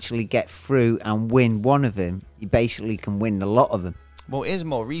this and actually get through and win one of them, you basically can win a lot of them. Well, here's a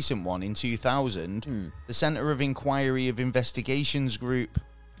more recent one. In 2000, the Centre of Inquiry of Investigations Group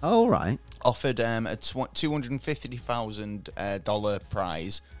Oh, right. offered a $250,000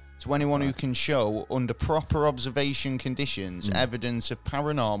 prize to anyone who can show, under proper observation conditions, evidence of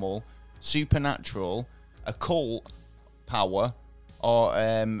paranormal, supernatural, occult power,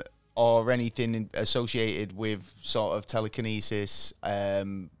 or anything associated with sort of telekinesis. I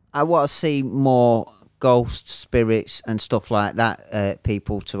want to see more ghosts, spirits, and stuff like that.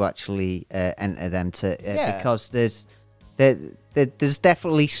 People to actually enter them to because there's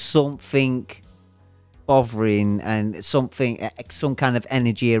definitely something bothering and some kind of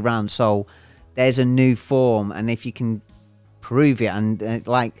energy around. So there's a new form, and if you can prove it, and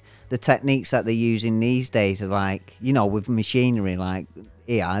like the techniques that they're using these days are like, with machinery, like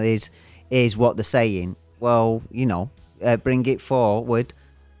here's what they're saying. Well, bring it forward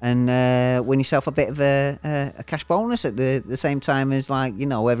and win yourself a bit of a cash bonus at the same time as, like,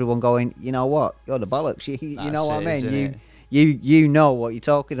 everyone going, you know what, you're the bollocks. You know what I mean? You know what you're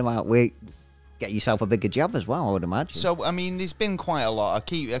talking about. Get yourself a bigger job as well, I would imagine. So, I mean, there's been quite a lot. I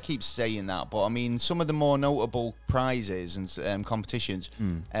keep saying that, but I mean, some of the more notable prizes and competitions.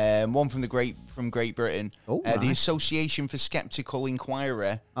 One from Great Britain, Oh, the right. Association for Skeptical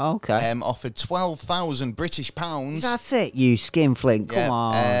Inquiry, Okay. offered £12,000. That's it, you skinflint. Come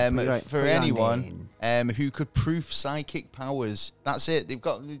on. For anyone who could proof psychic powers. That's it. They've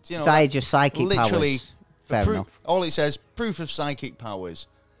got Just psychic literally powers. Fair proof, enough. all it says, proof of psychic powers.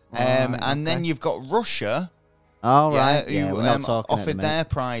 Right, And then you've got Russia. All right. who Yeah, we're not talking at the offered minute. their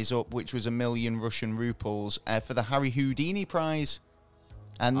prize up, which was 1 million Russian rubles, for the Harry Houdini prize.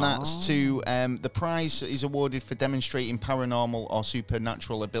 And that's to the prize is awarded for demonstrating paranormal or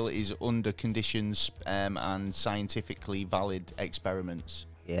supernatural abilities under conditions and scientifically valid experiments.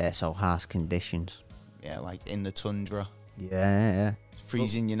 Yeah, so harsh conditions. Yeah, like in the tundra, Yeah.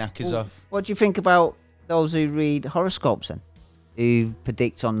 freezing your knackers off. What do you think about those who read horoscopes then? Who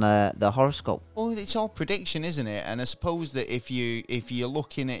predict on the horoscope? Well, it's all prediction, isn't it? And I suppose that if you're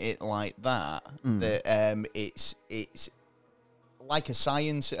looking at it like that, that it's like a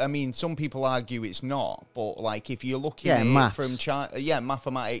science. I mean, some people argue it's not, but like if you're looking at maths. it from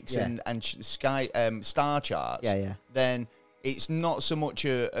mathematics and star charts, then it's not so much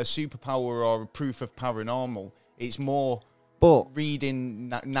a superpower or a proof of paranormal. It's more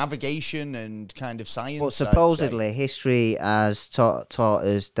reading navigation and kind of science. But supposedly, history has taught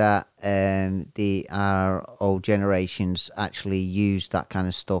us that our old generations actually used that kind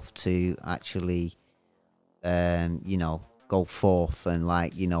of stuff to actually, go forth and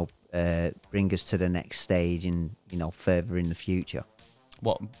bring us to the next stage and further in the future.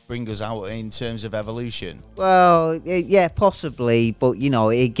 What, bring us out in terms of evolution? Well, yeah, possibly, but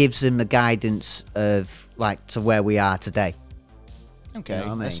it gives them the guidance of to where we are today. Okay, you know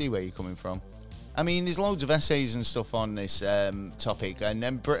what I mean? I see where you're coming from. I mean, there's loads of essays and stuff on this topic, and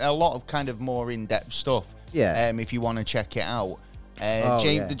then a lot of kind of more in-depth stuff. Yeah. If you want to check it out,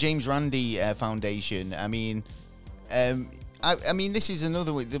 the James Randi Foundation. I mean, this is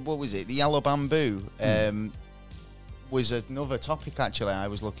another. What was it? The yellow bamboo. Was another topic actually I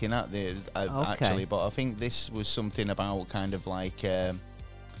was looking at actually, but I think this was something about kind of like it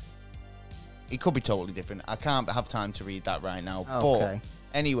could be totally different. I can't have time to read that right now. Okay. But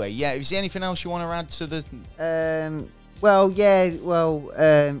anyway, is there anything else you want to add to the?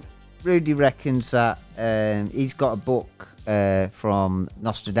 Rudy reckons that he's got a book from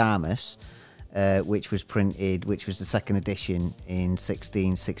Nostradamus, which was the second edition in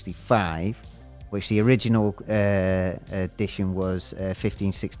 1665. Which the original edition was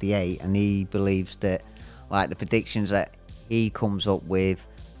 1568, and he believes that the predictions that he comes up with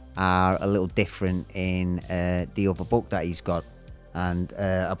are a little different in the other book that he's got, and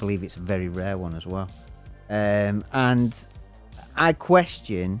I believe it's a very rare one as well. And I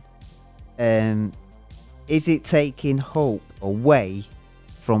question, is it taking hope away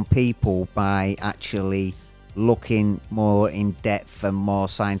from people by actually looking more in depth and more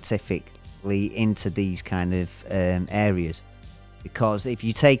scientific into these kind of areas? Because if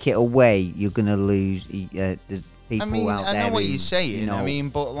you take it away, you're going to lose the people out there. I know what you're saying.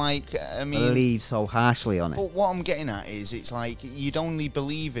 Believe so harshly on it. But what I'm getting at is, it's like you'd only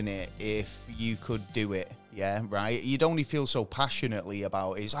believe in it if you could do it. Yeah, right. You'd only feel so passionately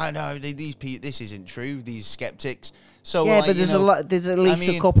about it. I know these people. This isn't true. These skeptics. So but there's a lot. There's at least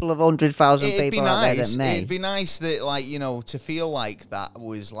a couple of 100,000 people out there that may. It'd be nice that to feel like that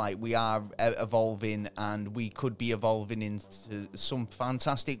was we are evolving and we could be evolving into some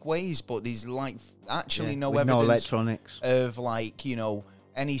fantastic ways. But there's actually no evidence, no electronics of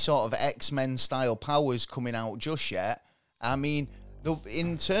any sort of X-Men style powers coming out just yet. I mean,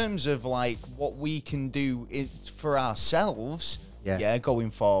 in terms of what we can do for ourselves. Yeah,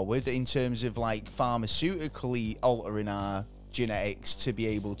 going forward in terms of pharmaceutically altering our genetics to be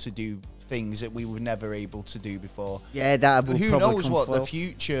able to do things that we were never able to do before. Yeah, that will who knows what the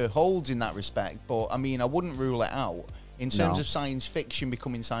future holds in that respect. But I mean, I wouldn't rule it out in terms of science fiction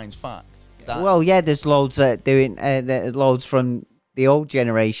becoming science fact. There's loads doing loads from the old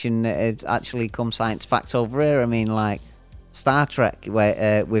generation that have actually come science facts over here. I mean, Star Trek,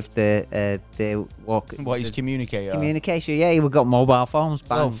 where with the his communicator. Communication, we've got mobile phones.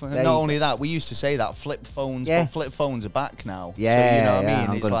 Bang, not only that, we used to say that flip phones, but flip phones are back now. Yeah, so you know what I mean.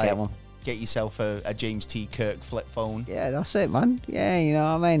 I'm It's get yourself a James T. Kirk flip phone. Yeah, that's it, man. Yeah, you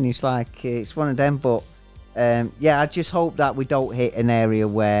know what I mean. It's it's one of them, but I just hope that we don't hit an area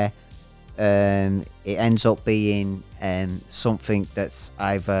where it ends up being something that's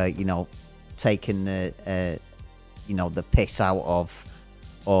either taken the piss out of,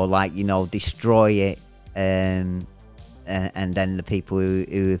 or destroy it, and then the people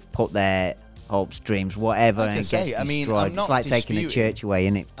who have put their hopes, dreams, whatever, and gets destroyed. I'm not it's taking a church away,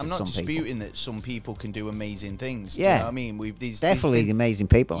 innit? I'm not disputing that some people can do amazing things. Yeah, do you know what I mean, we've definitely amazing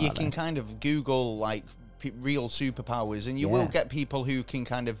people. You can kind of Google real superpowers, and you will get people who can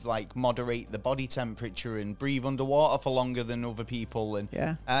kind of moderate the body temperature and breathe underwater for longer than other people.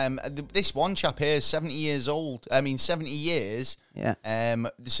 And this one chap here is 70 years old. 70 years. Yeah.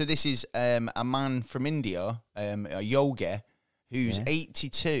 So this is a man from India, a yogi, who's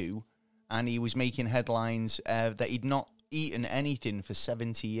 82, and he was making headlines that he'd not eaten anything for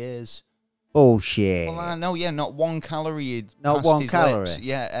 70 years. Bullshit. Well, no, not one calorie had not passed one his calorie. lips.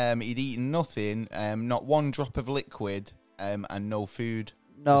 Yeah, he'd eaten nothing, not one drop of liquid, and no food.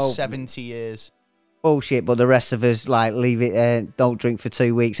 No. For 70 years. bullshit, but the rest of us like leave it, don't drink for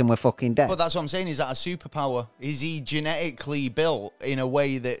 2 weeks and we're fucking dead. But that's what I'm saying. Is that a superpower? Is he genetically built in a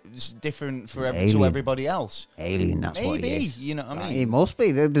way that's different to everybody else? Alien, that's Maybe, what he is. you know what I mean? It must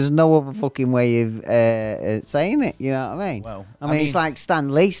be. There's no other fucking way of saying it. You know what I mean? Well, I mean, it's like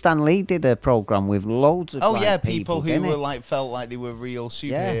Stan Lee. Stan Lee did a program with loads of people who didn't were it? like felt like they were real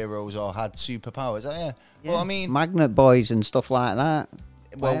superheroes or had superpowers. Oh, yeah. Well, I mean, Magnet Boys and stuff like that.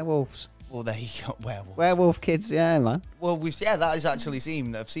 Well, Werewolves. Well, there you go. Werewolves. Werewolf kids, yeah, man. Well, that is actually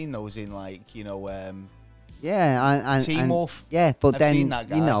seen. I've seen those in like yeah, and Teen Wolf. Yeah, but I've then seen that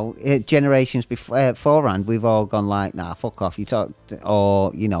guy. you know, generations beforehand, we've all gone like, nah, fuck off. You talk,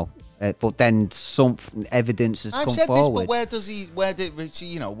 or you know, but then some evidence has I've come said forward. this, but where did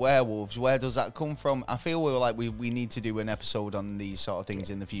werewolves? Where does that come from? I feel we need to do an episode on these sort of things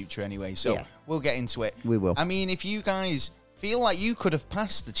in the future anyway. So we'll get into it. We will. I mean, if you guys feel like you could have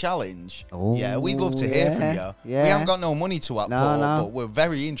passed the challenge, oh, yeah, we'd love to hear from you. Yeah. We haven't got no money to outpour, but we're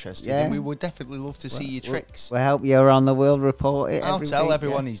very interested, Yeah. and we would definitely love to see your tricks. We'll help you around the world report it. I'll tell week,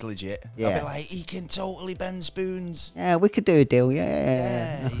 everyone he's legit. Yeah. I'll be like, he can totally bend spoons. Yeah, we could do a deal.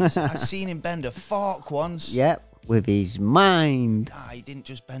 Yeah. I've seen him bend a fork once. Yep, with his mind. Nah, he didn't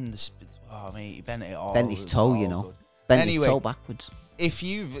just bend the. Oh, mate, he bent it all. Bent his toe, you know. Bent his toe backwards. If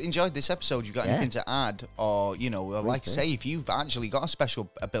you've enjoyed this episode, you've got anything to add, or like I say, if you've actually got a special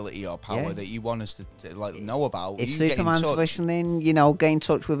ability or power that you want us to like know about, if you Superman's get in touch. listening, you know, get in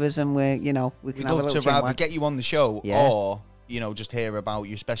touch with us, and we can We'd have a love little to rather chat. get you on the show, or just hear about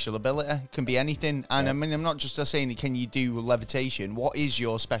your special ability. It can be anything. And I mean, I'm not just saying, can you do levitation? What is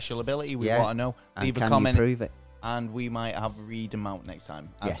your special ability? We want to know. Leave a comment. You prove it? And we might have read them out next time.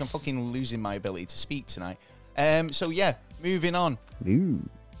 Yes. I'm fucking losing my ability to speak tonight. So yeah, moving on. Ooh.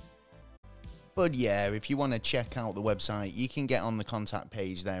 But yeah, if you want to check out the website, you can get on the contact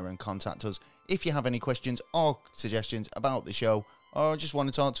page there and contact us if you have any questions or suggestions about the show, or just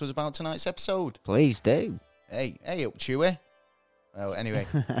want to talk to us about tonight's episode. Please do. Hey up, Chewie. Well, anyway,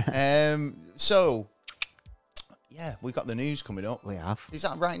 so yeah, we've got the news coming up. We have. Is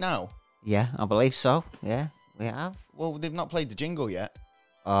that right now? Yeah, I believe so. Yeah, we have. Well, they've not played the jingle yet.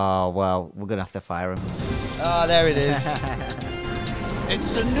 Oh, well, we're going to have to fire him. Ah, there it is.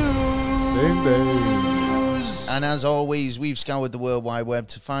 It's the news! And as always, we've scoured the World Wide Web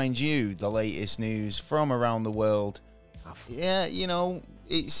to find you the latest news from around the world. Yeah,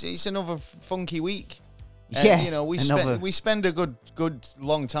 it's another funky week. Yeah, we spend a good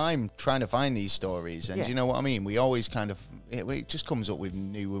long time trying to find these stories, and you know what I mean? We always kind of, it just comes up with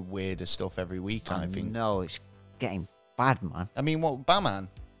new, weirder stuff every week, I think. No, it's getting bad, man. I mean, what, Batman,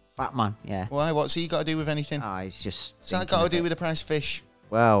 yeah. Why? What's he got to do with anything? It's just... What's that got to do with the price of fish?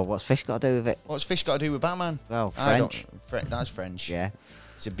 Well, what's fish got to do with it? What's fish got to do with Batman? Well, French. That's French. Yeah.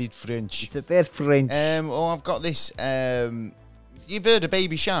 It's a bit French. It's a bit French. I've got this. You've heard of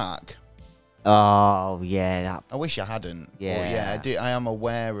Baby Shark? Oh, yeah. I wish I hadn't. Yeah. But yeah, I do. I am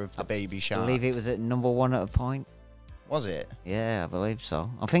aware of the Baby Shark. I believe it was at number 1 at a point. Was it? Yeah, I believe so.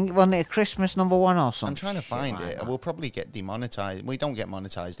 I think it wasn't a Christmas number 1 or something. I'm trying to find it. That. We'll probably get demonetized. We don't get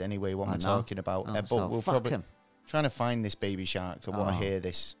monetized anyway, what we're talking about. Oh, but so we'll fuck probably... him. Trying to find this Baby Shark. I want to hear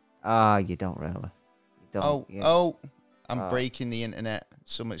this. You don't really. You don't. I'm breaking the internet.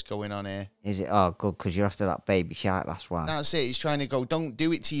 Something's going on here. Is it? Oh, good, because you're after that Baby Shark, that's why. That's it. He's trying to go, don't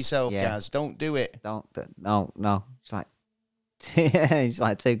do it to yourself, Gaz. Don't do it. No. It's like, it's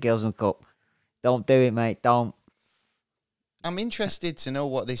like 2 girls in a cup. Don't do it, mate. Don't. I'm interested to know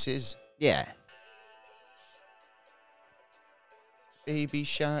what this is. Yeah. Baby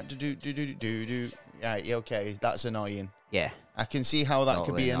Shark, do. Right, okay, that's annoying. Yeah. I can see how that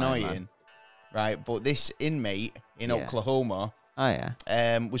could be annoying. Man. Right, but this inmate in Oklahoma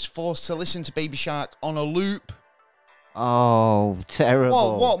was forced to listen to Baby Shark on a loop. Oh,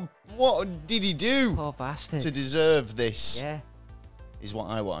 terrible. What did he do Poor bastard. to deserve this? Yeah. Is what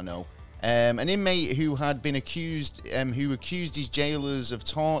I want to know. An inmate who had been accused his jailers of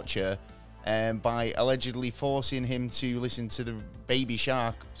torture by allegedly forcing him to listen to the Baby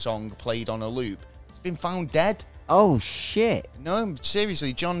Shark song played on a loop, has been found dead. Oh, shit. No,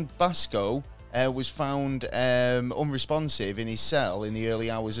 seriously, John Basco was found unresponsive in his cell in the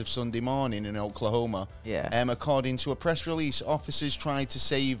early hours of Sunday morning in Oklahoma. Yeah. According to a press release, officers tried to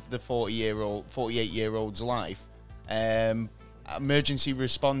save the 48-year-old's life. Emergency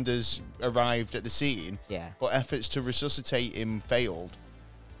responders arrived at the scene, but efforts to resuscitate him failed.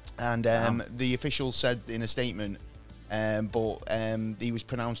 And the official said in a statement, but he was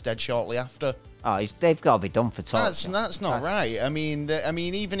pronounced dead shortly after. Oh, they've got to be done for torture. That's not right. I mean,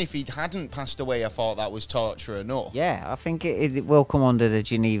 even if he hadn't passed away, I thought that was torture enough. Yeah, I think it will come under the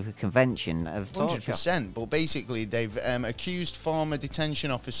Geneva Convention of torture. 100%. But basically, they've accused former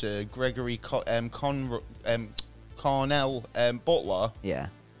detention officer Gregory Cornell Butler,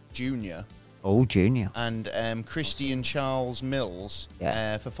 Jr. Oh, Junior. And Christian Charles Mills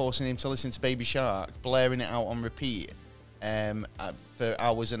for forcing him to listen to Baby Shark, blaring it out on repeat for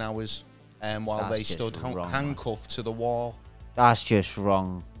hours and hours. While they stood handcuffed to the wall. That's just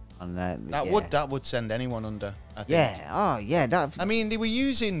wrong. And that would send anyone under, I think. Yeah. Oh, yeah. I mean, they were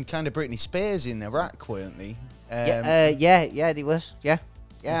using kind of Britney Spears in Iraq, weren't they? Yeah, they was. Yeah.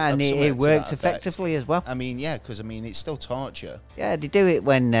 Yeah, and it worked effectively as well. I mean, yeah, because it's still torture. Yeah, they do it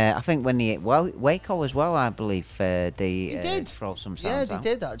when I think when they Waco as well. I believe they did throw some sounds out. Yeah, they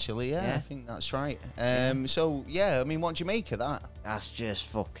did actually. Yeah, I think that's right. So yeah, I mean, what do you make of that? That's just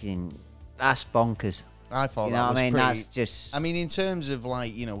fucking. That's bonkers. I thought you know that was what I mean? pretty. That's just. I mean, in terms of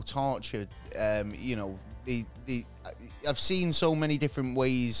torture, I've seen so many different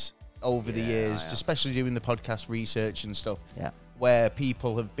ways over the years, especially doing the podcast research and stuff. Yeah. Where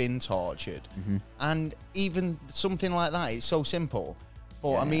people have been tortured, and even something like that, it's so simple.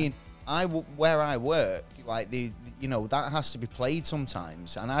 But I mean, where I work, that has to be played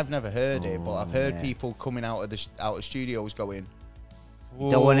sometimes, and I've never heard it, but I've heard people coming out of studios going,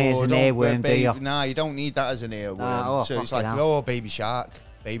 don't want it as an earworm, do you? Nah, you don't need that as an earworm. So it's like, Baby Shark,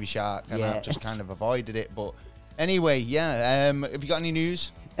 and I've just kind of avoided it. But anyway, have you got any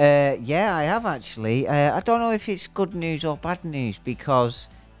news? Yeah, I have actually. I don't know if it's good news or bad news, because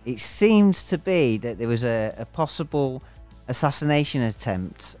it seems to be that there was a possible assassination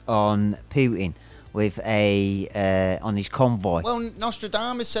attempt on Putin with on his convoy. Well,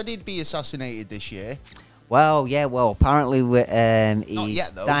 Nostradamus said he'd be assassinated this year. Well, yeah. Well, apparently, he's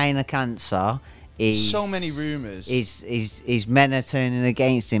dying of cancer. So many rumours. His men are turning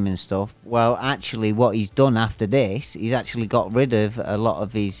against him and stuff. Well, actually, what he's done after this, he's actually got rid of a lot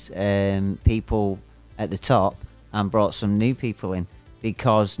of his people at the top and brought some new people in.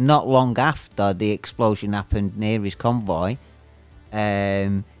 Because not long after the explosion happened near his convoy,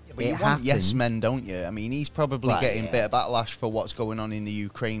 but you want yes men, don't you? I mean, he's probably getting a bit of backlash for what's going on in the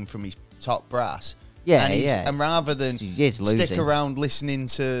Ukraine from his top brass. Yeah, and rather than stick around listening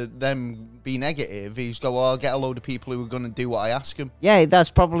to them be negative, he's go, I'll get a load of people who are going to do what I ask him. Yeah, that's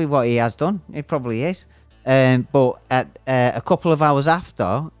probably what he has done. It probably is. But at a couple of hours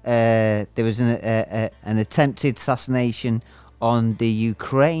after, there was an attempted assassination on the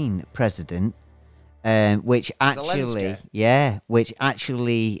Ukraine president, which actually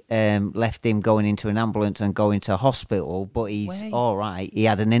left him going into an ambulance and going to hospital, but he's all right. He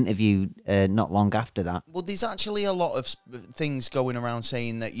had an interview not long after that. Well, there's actually a lot of things going around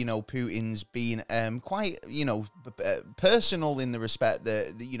saying that, Putin's been quite, personal in the respect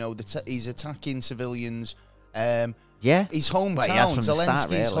that, he's attacking civilians. His hometown,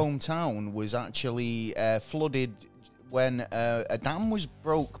 Zelensky's hometown, was actually flooded when a dam was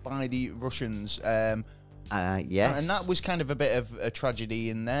broke by the Russians. Yes. And that was kind of a bit of a tragedy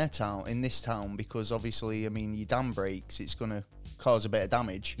in this town, because obviously, I mean, your dam breaks, it's going to cause a bit of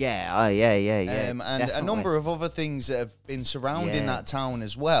damage. Yeah. And definitely. a number of other things that have been surrounding that town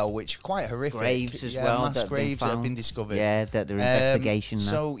as well, which are quite horrific. Graves as well. Mass graves that have been discovered. Yeah, that they're investigation now.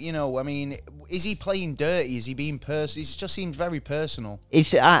 So, I mean, is he playing dirty? Is he being personal? It just seems very personal.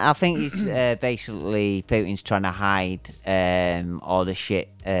 I think it's basically Putin's trying to hide all the shit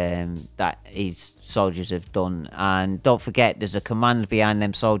that his soldiers have done. And don't forget, there's a command behind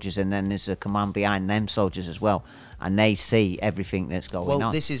them soldiers, and then there's a command behind them soldiers as well. And they see everything that's going on.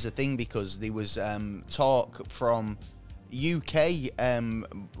 Well, this is the thing, because there was talk from UK,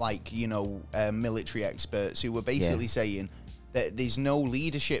 military experts who were basically saying that there's no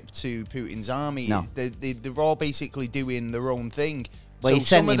leadership to Putin's army. No. They're all basically doing their own thing. Well,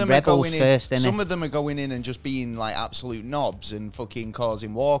 so some of them are going first, in. Some of them are going in and just being like absolute knobs and fucking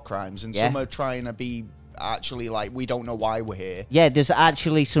causing war crimes, and some are trying to be actually like, we don't know why we're here. Yeah, there's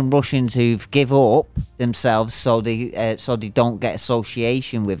actually some Russians who've give up themselves so they don't get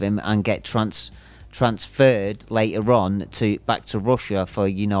association with him and get transferred later on back to Russia for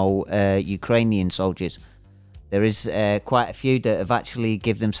Ukrainian soldiers. There is quite a few that have actually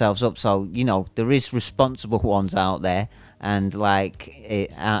give themselves up. So there is responsible ones out there and are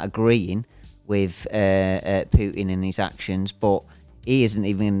agreeing with Putin and his actions, but he isn't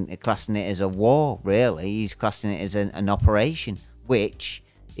even classing it as a war, really. He's classing it as an operation, which,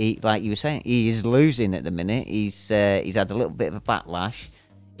 like you were saying, he is losing at the minute. He's had a little bit of a backlash.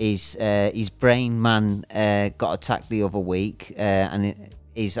 his brain man got attacked the other week, and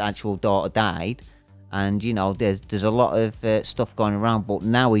his actual daughter died. And you know, there's a lot of stuff going around, but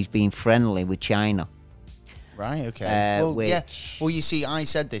now he's being friendly with China. Right, okay. Well, yeah. Which- Well, you see, I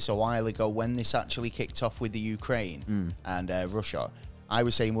said this a while ago when this actually kicked off with the Ukraine and Russia. I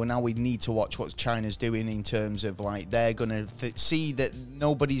was saying, well, now we need to watch what China's doing in terms of, like, they're going to see that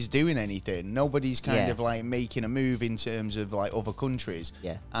nobody's doing anything. Nobody's kind of, like, making a move in terms of, like, other countries.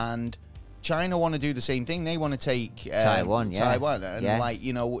 Yeah. And China want to do the same thing. They want to take Taiwan, yeah. Taiwan. And, like,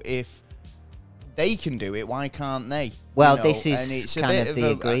 you know, if they can do it, why can't they? Well, You know, this is and it's kind a bit of the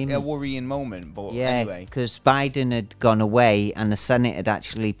a agreement. worrying moment, but Yeah, anyway. because Biden had gone away, and the Senate had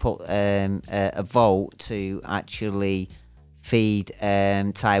actually put a vote to actually feed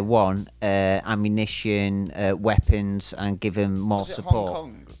Taiwan ammunition, weapons, and give them more Was it support.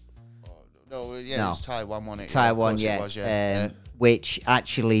 Hong Kong? Oh, no, yeah, No. it was Taiwan, wasn't it? Taiwan, Of course yeah, it was, yeah. which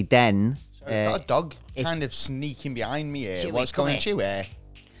actually then Sorry, I've got a dog kind of sneaking behind me here. Chewie, What's come going here. Chewie?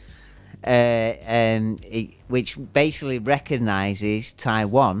 which basically recognises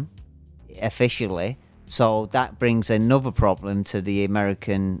Taiwan officially. So that brings another problem to the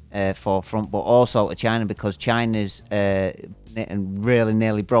American forefront, but also to China, because China's really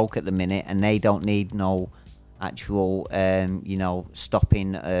nearly broke at the minute, and they don't need no actual,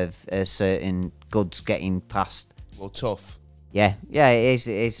 stopping of certain goods getting past. Well, tough. Yeah, it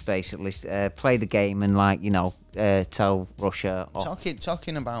is basically play the game and tell Russia off.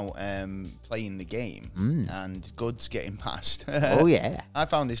 Talking about playing the game and goods getting passed. Oh yeah, I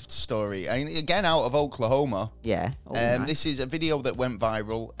found this story again out of Oklahoma. yeah. Oh, nice. This is a video that went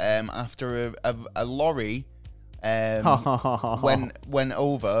viral after a lorry went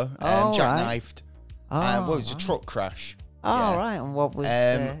over Oh, jackknifed. Oh, Well, it was a truck crash. Oh, Yeah. right. And what was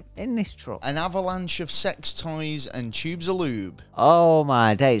in this truck? An avalanche of sex toys and tubes of lube. Oh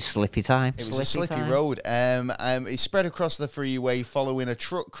my days, slippy time. It was a slippy road. It spread across the freeway following a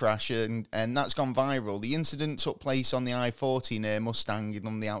truck crash, and that's gone viral. The incident took place on the I-40 near Mustang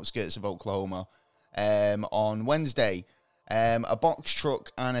on the outskirts of Oklahoma on Wednesday. A box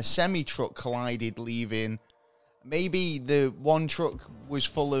truck and a semi-truck collided, leaving... Maybe the one truck was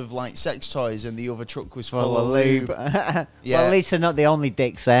full of, like, sex toys and the other truck was full of lube. Well, Yeah. at least they're not the only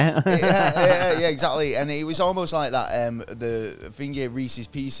dicks there. yeah, exactly. And it was almost like that. The thing here, Reese's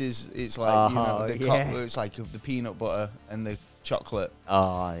Pieces. It's like it's like the peanut butter and the chocolate.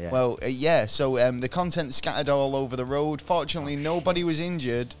 Oh, yeah. Well, yeah. So the content scattered all over the road. Fortunately, nobody was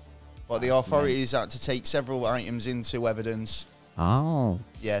injured, but the authorities had to take several items into evidence. Oh.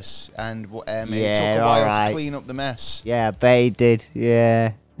 Yes, and it Yeah, took a while alright. to clean up the mess. Yeah, they did.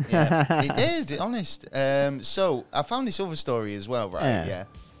 Yeah. Yeah, it did, honest. So I found this other story as well, right? Yeah.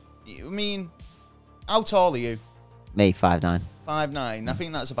 I mean, how tall are you? Me, 5'9". 5'9". I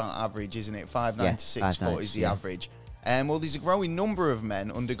think that's about average, isn't it? 5'9" Yeah, to 6 5'9", foot is the yeah. average. Well, there's a growing number of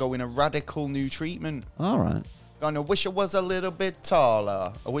men undergoing a radical new treatment. All right. Going, I wish I was a little bit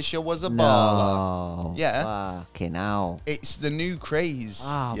taller. I wish I was a baller. No. Yeah. Fucking hell. It's the new craze.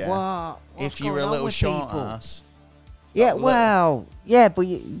 Ah, yeah. what? What's If you're going a on little with short people? ass. Yeah, little. well, yeah, but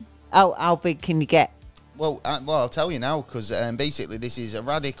how big can you get? Well, I'll tell you now, because basically this is a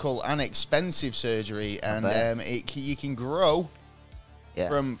radical and expensive surgery, and bet. you can grow Yeah.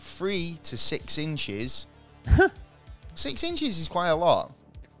 from 3 to 6 inches. 6 inches is quite a lot.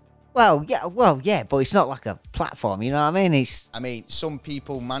 Well, yeah, but it's not like a platform, you know what I mean? It's I mean, some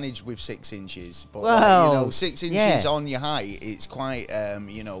people manage with 6 inches, but Well, 6 inches yeah. on your height, it's quite,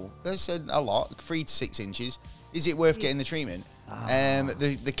 that's a lot. 3 to 6 inches. Is it worth getting the treatment?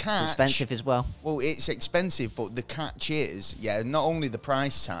 The catch. it's expensive as well. Well, it's expensive, but the catch is, not only the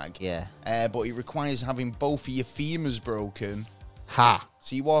price tag, Yeah. but it requires having both of your femurs broken. Ha.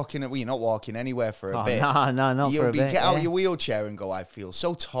 So you're not walking anywhere for a Oh, bit. no, not You'll for a bit. get out yeah. your wheelchair and go, I feel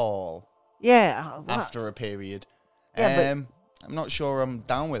so tall Yeah. What? after a period. Yeah, I'm not sure I'm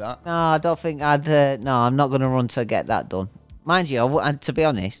down with that. No, I don't think I'd. No, I'm not going to run to get that done. Mind you, and to be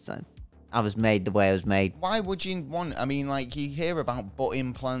honest, I was made the way I was made. Why would you want? I mean, like you hear about butt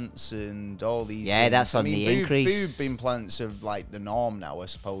implants and all these. Yeah, things. that's on I mean, the increase. Boob implants are like the norm now, I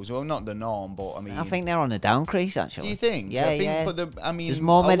suppose. Well, not the norm, but I mean. I think they're on a downcrease, actually. Do you think? Yeah, I think, yeah. But I mean, There's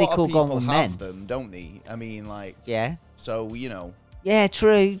more a lot of medical people going with have men. them, don't they? I mean, like, Yeah. so Yeah,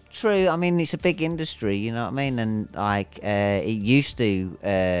 true. I mean, it's a big industry, you know what I mean? And like, it used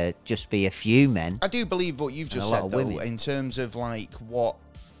to just be a few men. I do believe what you've just a lot said of though, women. in terms of like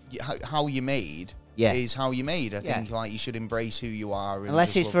how you're made. Yeah. Is how you're made. I Yeah. think like you should embrace who you are. And Unless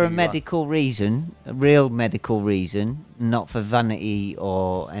just it's love for a who you are. medical reason, a real medical reason, not for vanity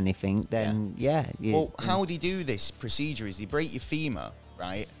or anything, then yeah. Well, how they do this procedure is they break your femur,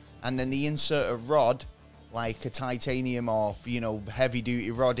 right? And then they insert a rod, like a titanium or,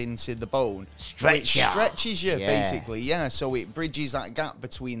 heavy-duty rod into the bone. Stretch Which ya. stretches you, Yeah. basically, yeah. So it bridges that gap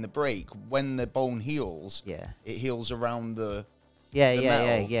between the break. When the bone heals, Yeah. it heals around the Yeah,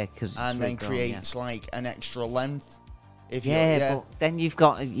 metal, because and then creates, like, an extra length. If but then you've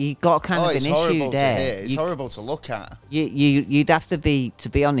got kind of it's an issue horrible there. to hear. It's horrible to look at. You'd have to be, to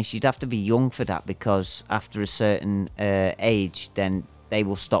be honest, you'd have to be young for that, because after a certain age, then they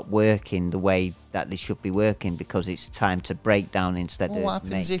will stop working the way that they should be working, because it's time to break down instead Well, of what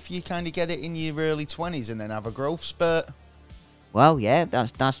happens make. if you kind of get it in your early 20s and then have a growth spurt? Well, yeah,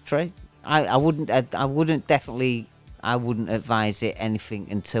 that's true. I wouldn't advise it anything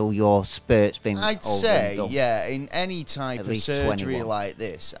until your spurt's been I'd over say, and done. yeah, in any type At of least surgery 21. like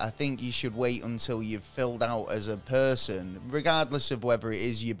this, I think you should wait until you've filled out as a person, regardless of whether it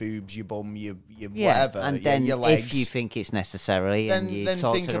is your boobs, your bum, your whatever, and then your legs. if you think it's necessary, and you then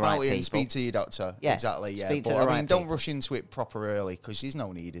talk think to the about right it and people. speak to your doctor. Yeah, Exactly, yeah. speak to But the I right mean, don't people. rush into it proper early, because there's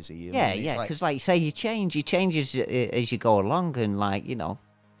no need, is he? Yeah, because like you say, you change as you go along, and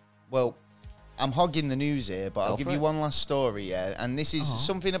Well, I'm hogging the news here, but I'll Go give for you it. one last story, yeah? And this is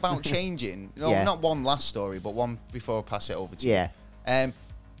something about changing. No, Yeah. not one last story, but one before I pass it over to yeah, you.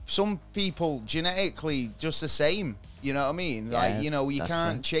 Some people genetically just the same. You know what I mean? Yeah, Like, you that's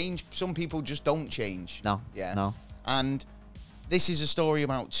can't right. change. Some people just don't change. no, Yeah. no, And this is a story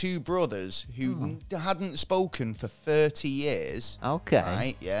about two brothers who hadn't spoken for 30 years. okay,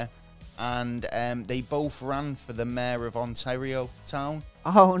 Right, yeah. And they both ran for the mayor of Ontario town.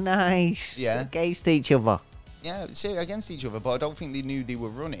 oh nice, Yeah. against each other. Yeah, say against each other, but I don't think they knew they were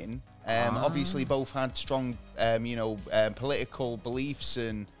running. Obviously, both had strong, political beliefs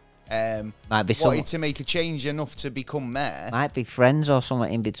and Might be wanted to make a change enough to become mayor. might be friends or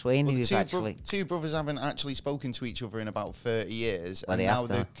something in between. But Who's the actually two brothers haven't actually spoken to each other in about 30 years, Well, and they now have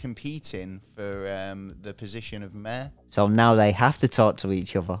to. they're competing for the position of mayor. so now they have to talk to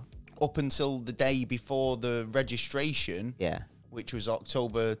each other. Up until the day before the registration, Yeah, which was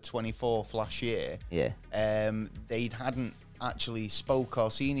October 24th last year, yeah. they hadn't actually spoke or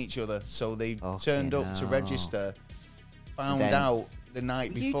seen each other, so they Okay, turned up to no. register, found Then- out the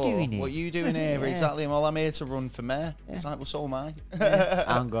night What are you before. doing here? What are you doing here? Yeah. Exactly. Well, I'm here to run for mayor. It's like, well, so am I.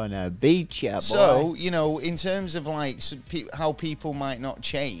 I'm gonna beat you, boy. So, in terms of like how people might not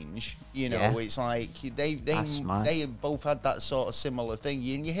change, Yeah. it's like That's smart. they both had that sort of similar thing.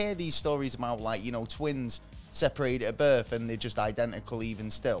 And you hear these stories about like, twins separated at birth and they're just identical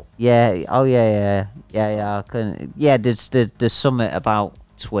even still. Yeah. Oh, yeah. I couldn't. Yeah. There's something about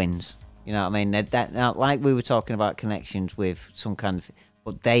twins. You know what I mean? That now, like we were talking about connections with some kind of,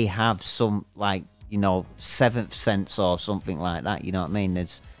 but they have some seventh sense or something like that. You know what I mean?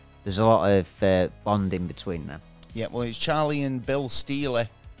 There's a lot of bonding between them. Yeah, well, it's Charlie and Bill Steele.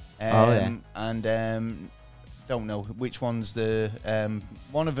 Yeah. And don't know which one's the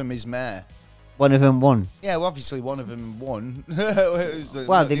one of them is mayor. One of them won. Yeah, well, obviously one of them won.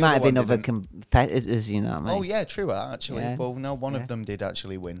 Well, they might have been other didn't. competitors. You know what I mean? Oh yeah, true actually. Yeah. Well, no, one Yeah. of them did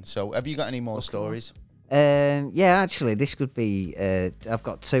actually win. So, have you got any more stories? Yeah, actually, this could be. I've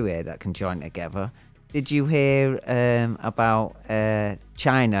got two here that can join together. Did you hear about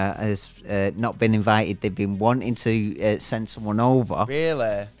China has not been invited? They've been wanting to send someone over,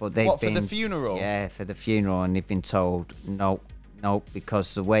 Really? but they've What, been for the funeral? Yeah, for the funeral, and they've been told no,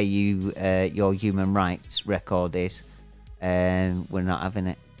 because the way your human rights record is, we're not having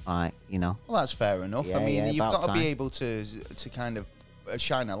it. Like, Well, that's fair enough. Yeah, I mean, yeah, you've about got to time. be able to kind of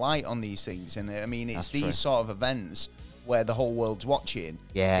shine a light on these things, and I mean, it's That's these true. sort of events where the whole world's watching.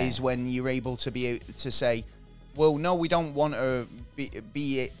 Yeah. Is when you're able to to say, well, no, we don't want to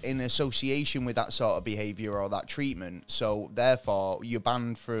be in association with that sort of behaviour or that treatment. So therefore, you're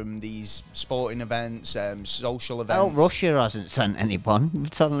banned from these sporting events, social well, events. Russia hasn't sent anyone. We're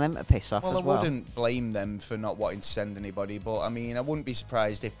telling them to piss off Well, as I well. wouldn't blame them for not wanting to send anybody, but I mean, I wouldn't be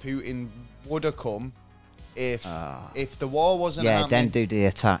surprised if Putin would have come if the war wasn't Yeah, happening. then do the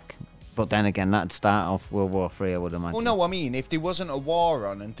attack. But then again, that'd start off World War III, I would imagine. Well, no, I mean, if there wasn't a war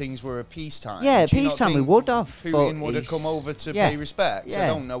on and things were a peacetime. Yeah, do you not peacetime we think would have, Putin but would have he's- come over to yeah, pay respect. I yeah.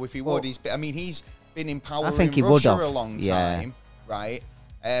 don't know if he would. Well, He's been in power I think in he would Russia have, a long yeah. time, right?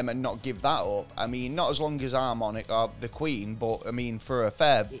 And not give that up. I mean, not as long as I'm on it, the Queen, but I mean, for a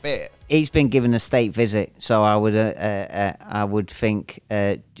fair bit. He's been given a state visit, so I would think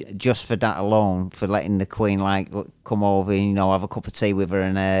just for that alone, for letting the Queen come over, have a cup of tea with her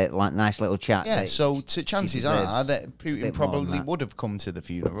and a nice little chat. Yeah, that so chances are deserves that a Putin bit more than probably that. would have come to the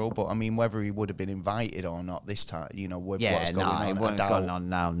funeral, but I mean, whether he would have been invited or not this time, with Yeah, what's going it on, I wasn't doubt. going on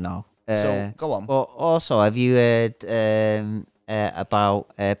now, no. So, go on. But also, have you heard about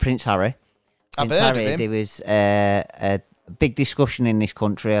Prince Harry. I've Prince heard Harry, of him. there was a big discussion in this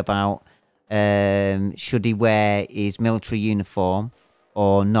country about should he wear his military uniform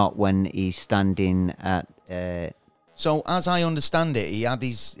or not when he's standing at. So as I understand it, he had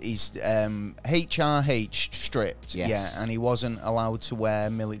his HRH stripped, Yes. yeah, and he wasn't allowed to wear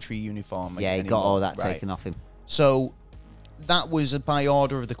military uniform. Yeah, he anymore. got all that Right. taken off him. So that was by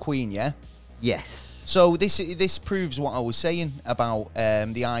order of the Queen, yeah. Yes. So this proves what I was saying about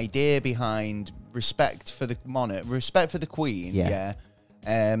the idea behind respect for the monarch, respect for the Queen. Yeah.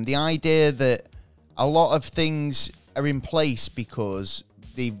 The idea that a lot of things are in place because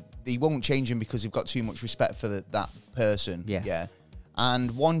they won't change them because they've got too much respect for that person. Yeah. Yeah.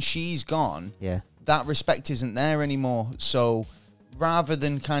 And once she's gone, Yeah. that respect isn't there anymore. So rather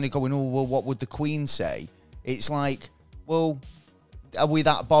than kind of going, oh, well, what would the Queen say? It's like, well, are we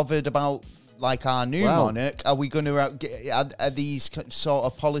that bothered about like our new monarch? Are we going to are these sort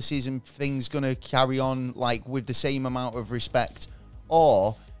of policies and things going to carry on like with the same amount of respect,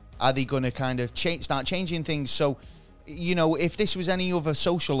 or are they going to kind of start changing things? So, you know, if this was any other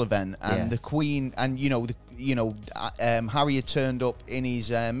social event and the Queen and Harry had turned up in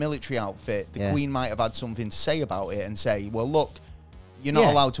his military outfit, the Queen might have had something to say about it and say, well, look, you're not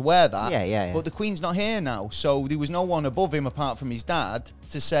allowed to wear that. Yeah. But the Queen's not here now, so there was no one above him apart from his dad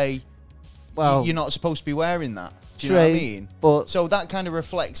to say, Well, you're not supposed to be wearing that. Do you know what I mean? But so that kind of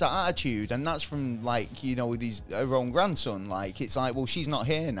reflects that attitude, and that's from like, you know, with her own grandson. Like, it's like, well, she's not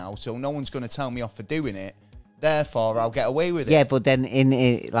here now, so no one's going to tell me off for doing it. Therefore, I'll get away with it. yeah, but then in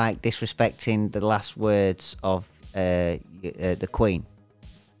it, like disrespecting the last words of the Queen.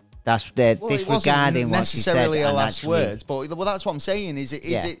 That's disregarding what she said. Necessarily a and last actually- words, but well, that's what I'm saying. Is it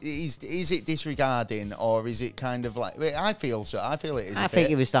Yeah. is it disregarding, or is it kind of like? I feel so. I feel it is. I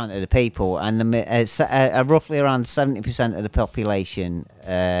think it was down to the people, and roughly around 70% of the population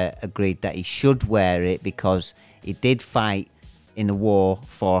agreed that he should wear it because he did fight in the war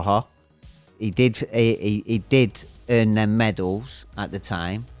for her. He did earn them medals at the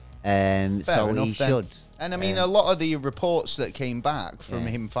time, so enough he then. should. And I mean, a lot of the reports that came back from Yeah.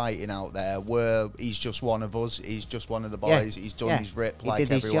 him fighting out there were, he's just one of us. He's just one of the boys. He's done his rip He like did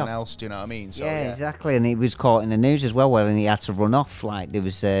his everyone job. else. Do you know what I mean? So, Yeah, exactly. And he was caught in the news as well, and he had to run off like there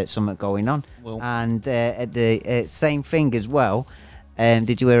was something going on. Well- And at the same thing as well,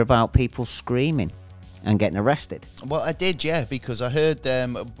 did you hear about people screaming and getting arrested? Well, I did, yeah, because I heard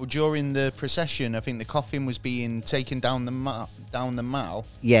during the procession, I think the coffin was being taken down the mall.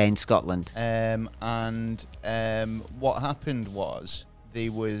 Yeah, in Scotland. And what happened was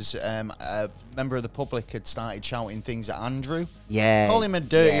there was a member of the public had started shouting things at Andrew. Yeah. Call him a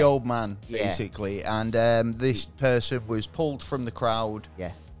dirty yeah. old man, Yeah. basically. And this person was pulled from the crowd.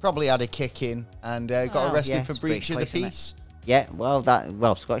 Yeah. Probably had a kick in and got arrested yeah, for it's breach of the British police, peace. Yeah,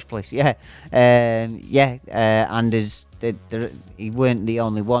 Scottish police, yeah. And there's, he weren't the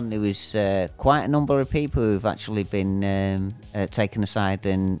only one. There was quite a number of people who've actually been taken aside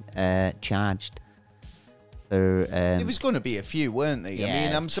and charged for... There was going to be a few, weren't they? I Yeah,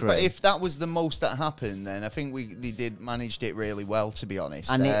 mean, I'm surprised true. if that was the most that happened. Then I think they did managed it really well, to be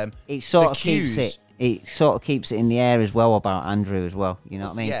honest. and it sort the of keeps queues- it sort of keeps it in the air as well about Andrew as well. You know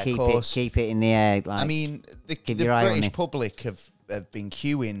what I mean? Yeah, of keep course. it in the air. Like, I mean, the keep your eye on British him. public have been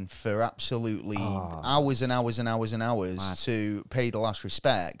queuing for absolutely hours and hours and hours and hours Mad. to pay the last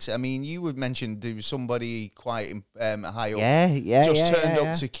respects. I mean, you would mention there was somebody quite high up yeah, just turned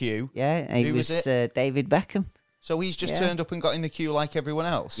yeah. up to queue. Yeah, he Who was was it? David Beckham. So he's just Yeah. turned up and got in the queue like everyone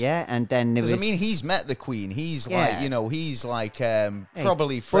else. Yeah, and then there was... Because I mean, he's met the Queen. He's Yeah. like, you know, he's like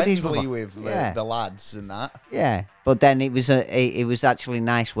probably he's buddies friendly with with her. Yeah. the lads and that. Yeah, but then it was actually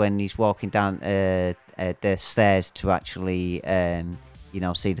nice when he's walking down the stairs to actually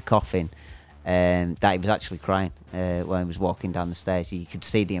see the coffin. That he was actually crying when he was walking down the stairs. You could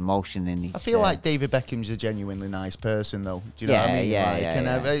see the emotion in his. I feel like David Beckham's a genuinely nice person, though. Do you know what I mean? Yeah, like, yeah, and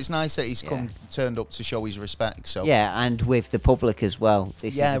yeah. it's nice that he's turned up to show his respect. So Yeah, and with the public as well.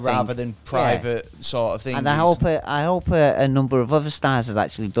 This is yeah, the rather thing. than private sort of thing. And I hope a number of other stars have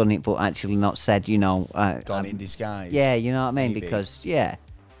actually done it, but actually not said. gone in disguise. Yeah, you know what I mean? Maybe. Because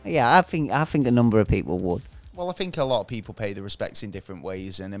I think a number of people would. Well, I think a lot of people pay the respects in different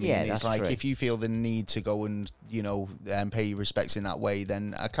ways, and I mean, Yeah, it's that's like true. if you feel the need to go and pay your respects in that way,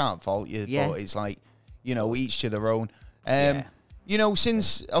 then I can't fault you. Yeah. But it's like, each to their own. Yeah.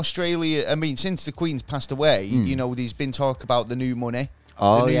 Since since the Queen's passed away, there's been talk about the new money.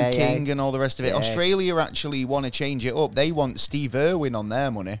 Oh, the new yeah, king and all the rest of it. Yeah. Australia actually want to change it up. They want Steve Irwin on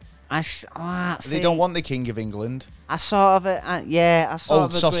their money. They don't want the King of England. I sort of, I sort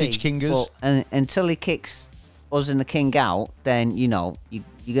Old of sausage agree, kingers. but until he kicks us and the king out, then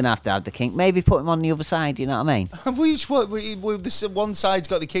you're gonna have to have the king. Maybe put him on the other side. You know what I mean? Which this one side's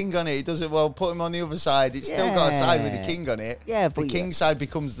got the king on it. It doesn't. Well, put him on the other side. It's still got a side with the king on it. Yeah, the king side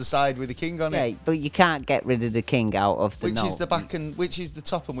becomes the side with the king on it. Yeah, but you can't get rid of the king out of the note. Which is the back and which is the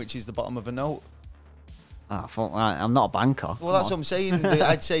top and which is the bottom of a note. Oh, I'm not a banker. Well, that's what I'm saying.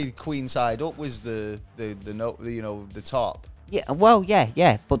 I'd say the queen side up was the note. The top. Yeah, well,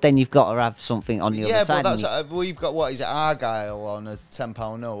 yeah, but then you've got to have something on the other side. Yeah, but that's we've got what is it, Argyle on a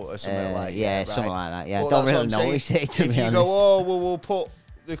 £10 note or something like that. Yeah, right? something like that. Yeah, well, don't really notice it. To if be you honest. go, oh, well, we'll put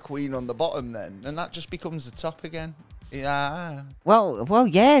the queen on the bottom then, and that just becomes the top again. Yeah. Well,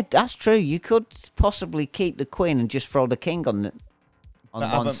 yeah, that's true. You could possibly keep the queen and just throw the king on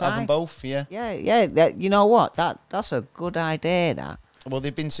one side. Have them both, yeah. Yeah. You know what? That's a good idea. That. Well,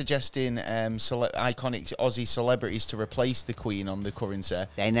 they've been suggesting iconic Aussie celebrities to replace the Queen on the currency.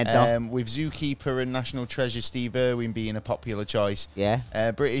 With zookeeper and national treasure Steve Irwin being a popular choice.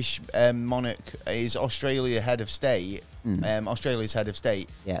 Yeah. British monarch is Australia's head of state. Australia's head of state.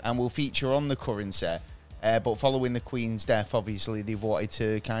 Yeah. And will feature on the currency. But following the Queen's death, obviously, they've wanted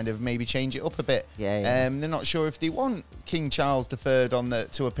to kind of maybe change it up a bit. Yeah. They're not sure if they want King Charles III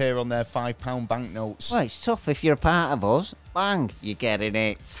to appear on their £5 banknotes. Well, it's tough. If you're a part of us, bang, you're getting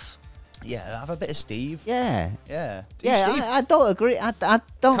it. Yeah, have a bit of Steve. Yeah. Yeah. Yeah, I don't agree. I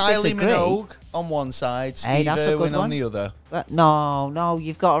don't Kylie disagree. Minogue on one side, Steve Irwin on the other. No,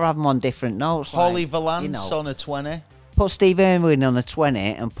 you've got to have them on different notes. Holly Valance on a 20. Put Steve Irwin on a 20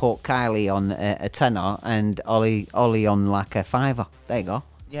 and put Kylie on a tenner and Ollie on like a fiver. There you go.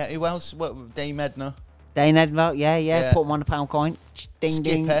 Yeah, who else? What, Dame Edna. Dame Edna, yeah. Put them on a £1 coin. Ding,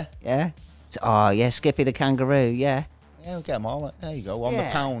 Skippy. ding. Yeah. Oh, yeah, Skippy the kangaroo, yeah. Yeah, we'll get them all. There you go. On the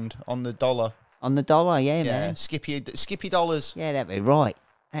pound, on the dollar. On the dollar, yeah, man. Skippy dollars. Yeah, that'd be right.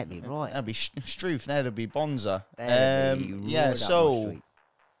 That'd be right. That'd be Struth. That'd be Bonza. Yeah, so...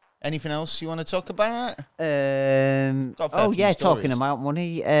 Anything else you want to talk about? Talking about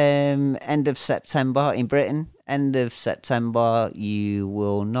money. End of September in Britain. End of September, you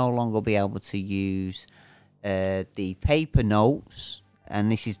will no longer be able to use the paper notes,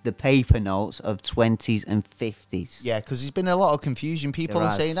 and this is the paper notes of 20s and 50s. Yeah, because there's been a lot of confusion. People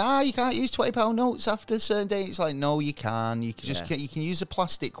are saying, you can't use £20 notes after a certain date. It's like, no, you can. You can use the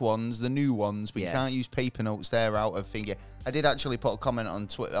plastic ones, the new ones, but you can't use paper notes. They're out of finger. I did actually put a comment on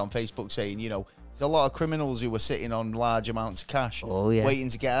Twitter, on Facebook saying, there's a lot of criminals who were sitting on large amounts of cash waiting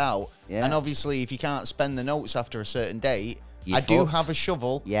to get out. Yeah. And obviously, if you can't spend the notes after a certain date, do have a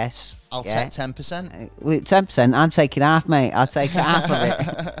shovel. Yes. I'll take 10%. 10%, I'm taking half, mate. I'll take half of it.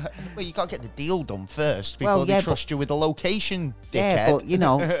 Well, you got to get the deal done first before they trust you with the location, dickhead. Yeah,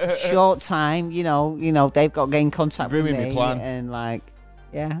 but, short time, they've got to get in contact with me. Plan. And,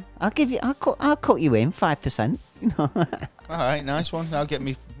 I'll cut you in 5%. All right, nice one. I'll get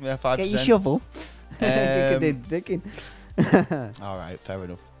me 5%. Get your shovel. You can do digging. All right, fair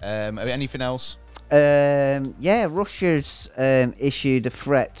enough. Anything else? Russia's issued a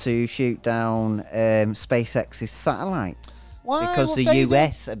threat to shoot down SpaceX's satellites. Why? Because the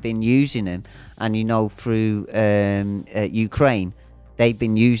US have been using them, and through Ukraine, they've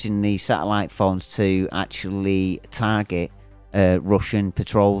been using these satellite phones to actually target Russian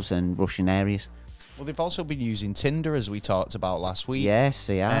patrols and Russian areas. Well, they've also been using Tinder, as we talked about last week. Yes,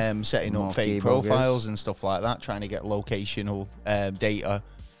 they are. Setting up fake profiles and stuff like that, trying to get locational data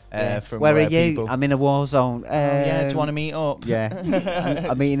from where are you? People... I'm in a war zone. do you want to meet up? Yeah.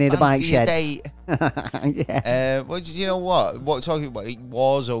 I'm meeting near the bike shed. Yeah. Well, do you know what? Talking about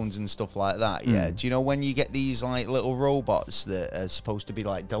war zones and stuff like that, yeah. Do you know when you get these like little robots that are supposed to be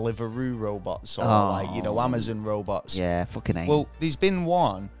like Deliveroo robots or Amazon robots? Yeah, fucking hate. Well, there's been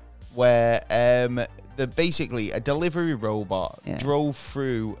one where basically a delivery robot drove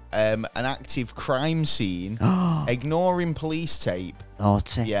through an active crime scene, ignoring police tape.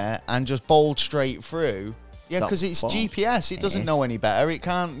 And just bowled straight through. Yeah, because it's GPS. It doesn't know any better. It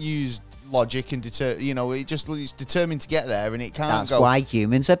can't use logic and it's determined to get there, and it can't go. That's why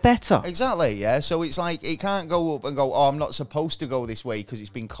humans are better. Exactly. Yeah. So it's like it can't go up and go, I'm not supposed to go this way because it's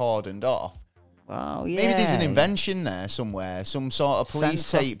been cordoned off. Well, yeah. Maybe there's an invention there somewhere, some sort of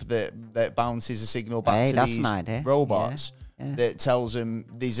police tape that bounces a signal back to these robots that tells them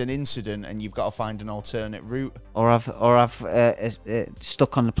there's an incident and you've got to find an alternate route. Or I've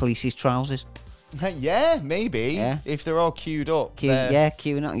stuck on the police's trousers. Yeah, maybe. Yeah. If they're all queued up.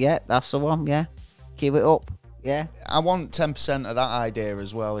 Queuing up. Yeah, that's the one. Yeah, queue it up. Yeah. I want 10% of that idea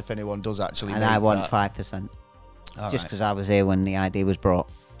as well. If anyone does actually, and I want 5%. Just because I was here when the idea was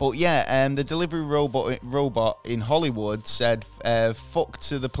brought. But yeah, the delivery robot in Hollywood said fuck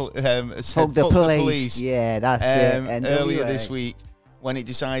to the Fuck the police. Yeah, that's it. Earlier this week, when it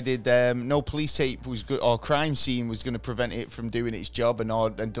decided no police tape was good or crime scene was going to prevent it from doing its job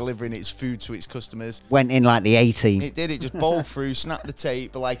and delivering its food to its customers. Went in like the A-team. It did. It just bowled through, snapped the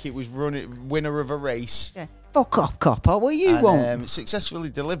tape like it was winner of a race. Yeah. Fuck off, copper. What you want?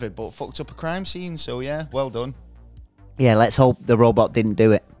 Successfully delivered, but fucked up a crime scene. So yeah, well done. Yeah, let's hope the robot didn't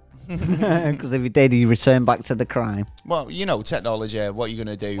do it. Because if he did, he'd return back to the crime. Well, technology, what are you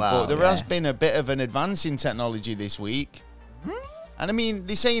going to do? Well, but there has been a bit of an advance in technology this week. And I mean,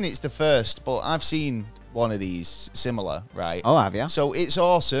 they're saying it's the first, but I've seen one of these similar, right? Oh, have you? So it's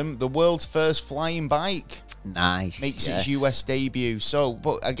awesome. The world's first flying bike Nice. makes its US debut. So,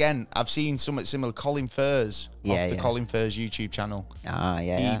 but again, I've seen something similar. Colin Furze off the Colin Furze YouTube channel. Ah,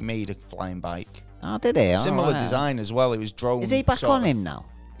 yeah. He made a flying bike. Oh, did he? Similar design as well. It was drone. Is he back on him now?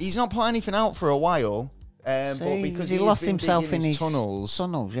 He's not put anything out for a while. But because he lost himself in his tunnels,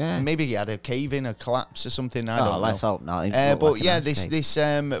 yeah. And maybe he had a cave in, a collapse or something. I don't know. Let's hope not. But yeah, this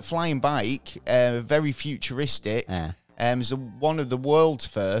flying bike, very futuristic. Is one of the world's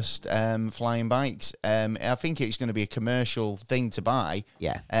first flying bikes. I think it's going to be a commercial thing to buy.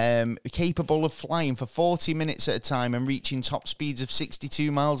 Yeah. Capable of flying for 40 minutes at a time and reaching top speeds of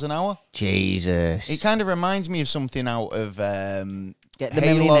 62 miles an hour. Jesus. It kind of reminds me of something out of Get the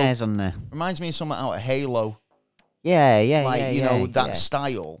Halo. millionaires on there. Reminds me of something out of Halo. Yeah. Like, that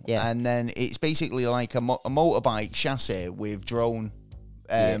style. Yeah. And then it's basically like a motorbike chassis with drone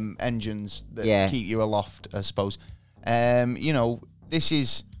engines that keep you aloft, I suppose. It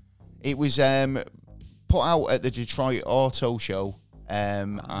was put out at the Detroit Auto Show,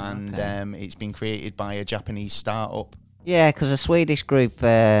 it's been created by a Japanese startup. Yeah, because a Swedish group,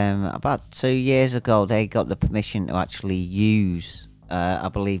 about 2 years ago, they got the permission to actually use, I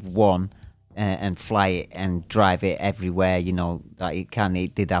believe, one, and fly it and drive it everywhere, that it can.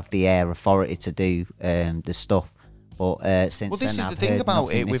 It did have the air authority to do the stuff. But since this then, is the thing about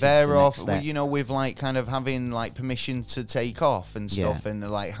it with air off, with like kind of having like permission to take off and stuff, and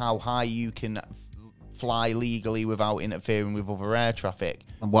like how high you can fly legally without interfering with other air traffic.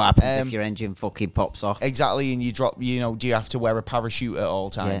 And what happens if your engine fucking pops off? Exactly, and you drop. Do you have to wear a parachute at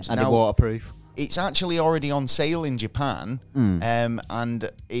all times? Yeah, and now, waterproof. It's actually already on sale in Japan, and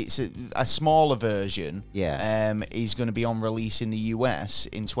it's a smaller version. Is going to be on release in the US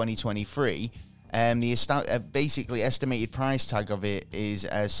in 2023. The basically estimated price tag of it is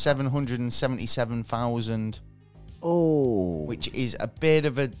 $777,000. Oh, which is a bit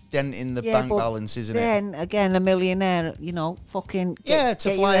of a dent in the bank balance, isn't it? Then again, a millionaire, fucking to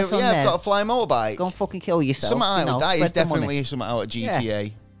fly. I've got to fly a motorbike. Go and fucking kill yourself. Something that is definitely something out of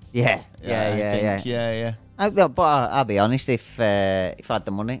GTA. Yeah. But I'll be honest, if I had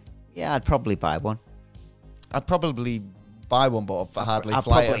the money, I'd probably buy one. I'd probably buy one, but I'd hardly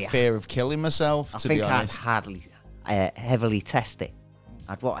fly out of fear of killing myself, to be honest. I'd hardly heavily test it.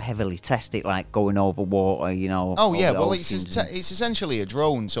 I'd want to heavily test it, like going over water, Oh, yeah, well, it's essentially a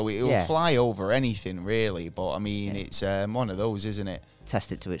drone, so it'll fly over anything, really. But, I mean, it's one of those, isn't it?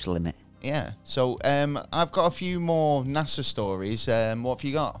 Test it to its limit. Yeah. So, I've got a few more NASA stories. What have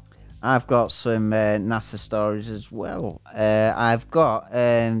you got? I've got some NASA stories as well. I've got,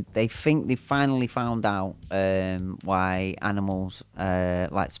 they think they finally found out why animals,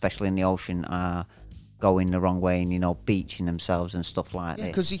 like especially in the ocean, are going the wrong way and, beaching themselves and stuff like that. Yeah,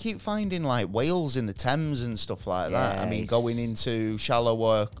 because you keep finding, like, whales in the Thames and stuff like that. I mean, going into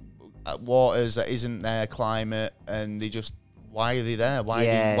shallower waters that isn't their climate, and they just... Why are they there?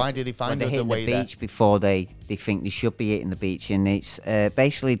 Why do they find the way there? Beach before they think they should be hitting the beach, and it's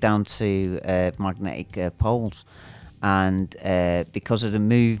basically down to magnetic poles, and because of the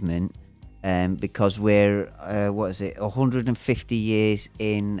movement, because we're 150 years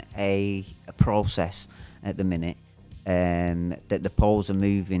in a process at the minute, that the poles are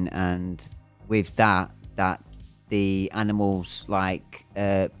moving, and with that the animals like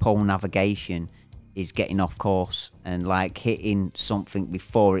pole navigation is getting off course and like hitting something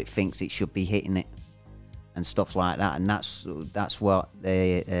before it thinks it should be hitting it and stuff like that, and that's what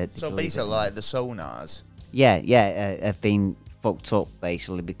they so basically like the sonars have been fucked up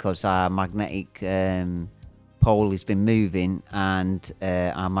basically, because our magnetic pole has been moving, and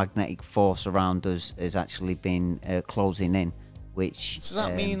our magnetic force around us has actually been closing in, which does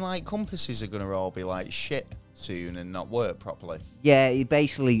that mean like compasses are going to all be like shit soon and not work properly? Yeah,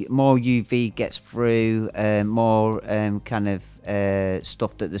 basically more UV gets through, more kind of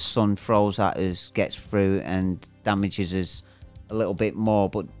stuff that the sun throws at us gets through and damages us a little bit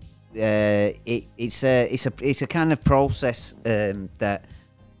more. But it's a kind of process that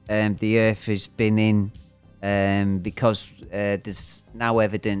the Earth has been in, because there's now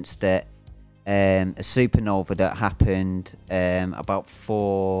evidence that a supernova that happened about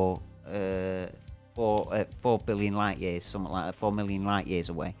 4 billion light years, something like that, 4 million light years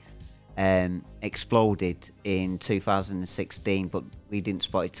away, exploded in 2016, but we didn't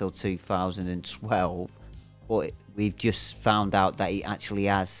spot it till 2012. But we've just found out that it actually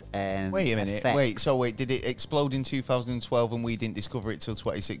has. Wait a minute. Effects. Wait, did it explode in 2012 and we didn't discover it till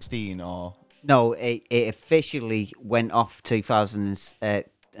 2016, or? No, it officially went off 2000.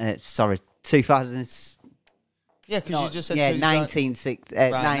 2000. Yeah, because No, you just said yeah,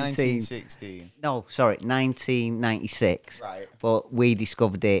 1916. No, sorry, 1996. Right. But we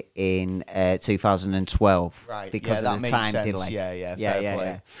discovered it in 2012. Right. Because yeah, of the that time makes sense. delay. Yeah.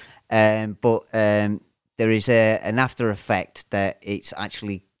 Fair play. But there is an after effect that it's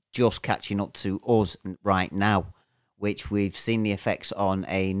actually just catching up to us right now, which we've seen the effects on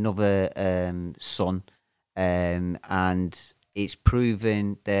another sun, and it's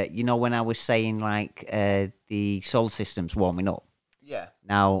proven that, when I was saying like the solar system's warming up. Yeah.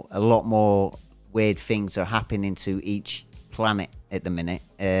 Now a lot more weird things are happening to each planet at the minute.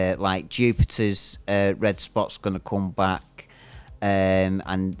 Like Jupiter's red spot's going to come back, and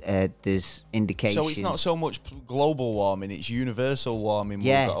there's indications. So it's not so much global warming; it's universal warming.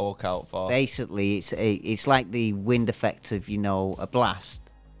 Yeah. We've got to look out for. Basically, it's like the wind effect of a blast,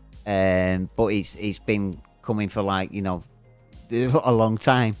 but it's been coming for like a long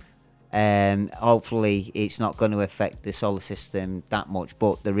time. Hopefully it's not going to affect the solar system that much,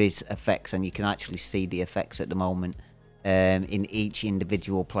 but there is effects, and you can actually see the effects at the moment in each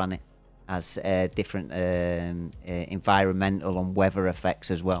individual planet as different environmental and weather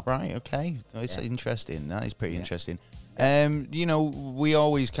effects as well. Right, okay. It's interesting. That is pretty interesting. We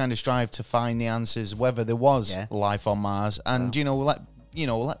always kind of strive to find the answers, whether there was life on Mars, and we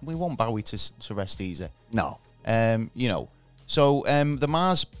won't bow to rest easy. No. So the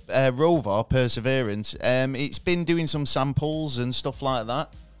Mars rover Perseverance, it's been doing some samples and stuff like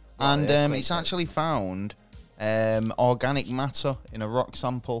that, and it's actually found organic matter in a rock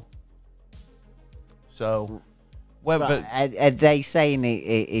sample. So whether are they saying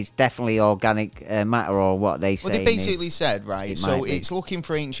it's definitely organic matter, or what they say? well, they basically said it's looking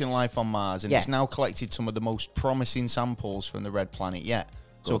for ancient life on Mars, and it's now collected some of the most promising samples from the red planet yet.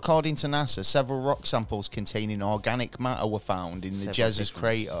 So according to NASA, several rock samples containing organic matter were found in the Jesus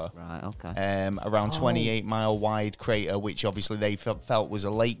crater. Right, okay. Around 28-mile wide crater, which obviously they felt was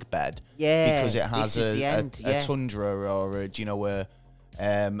a lake bed. Yeah. Because it has a tundra or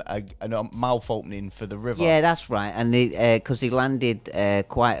a mouth opening for the river. Yeah, that's right. And because he landed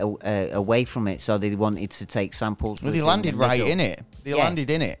quite away from it, so they wanted to take samples. Well, they landed right in it. They landed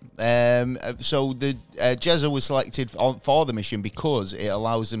in it. So the JESA was selected for the mission because it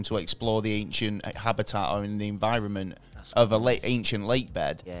allows them to explore the ancient habitat or in the environment of a ancient lake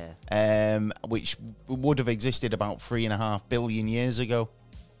bed, which would have existed about 3.5 billion years ago.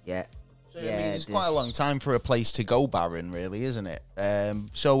 Yeah. So, it's quite a long time for a place to go barren, really, isn't it?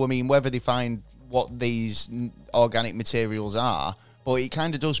 Whether they find what these organic materials are, but it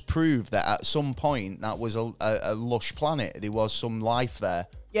kind of does prove that at some point that was a lush planet. There was some life there.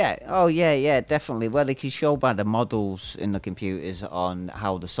 Yeah. Oh, yeah, definitely. Well, they can show by the models in the computers on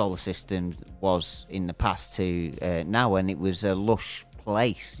how the solar system was in the past to now, and it was a lush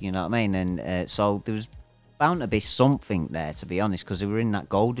place, you know what I mean? And so there was bound to be something there, to be honest, because they were in that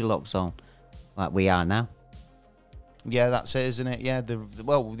Goldilocks zone like we are now. Yeah, that's it, isn't it? Yeah, they're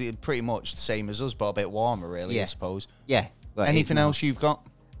pretty much the same as us, but a bit warmer, really, I suppose. Yeah. Anything else you've got?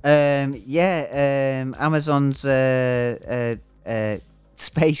 Amazon's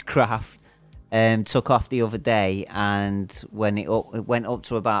spacecraft took off the other day, and when it went up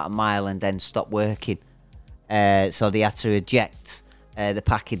to about a mile and then stopped working, so they had to eject the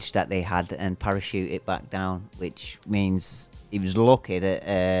package that they had and parachute it back down, which means he was lucky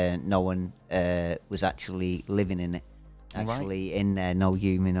that no one was actually living in it, in there. No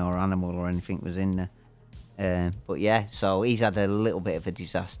human or animal or anything was in there. But yeah, so he's had a little bit of a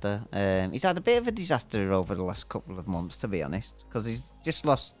disaster. He's had a bit of a disaster over the last couple of months, to be honest, because he's just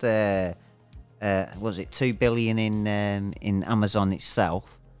lost, was it $2 billion in Amazon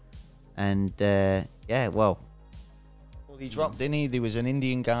itself, and well, he dropped, didn't he? There was an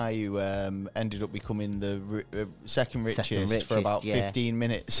Indian guy who ended up becoming the second richest for about 15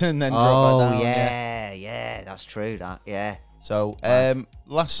 minutes, and then dropped back down. Yeah, that's true. So,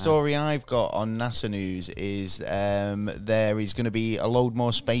 last story I've got on NASA news is there is going to be a load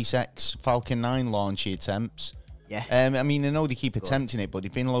more SpaceX Falcon 9 launch attempts. Yeah. I know they keep attempting it, but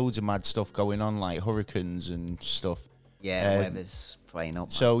there've been loads of mad stuff going on, like hurricanes and stuff. Yeah, weather's playing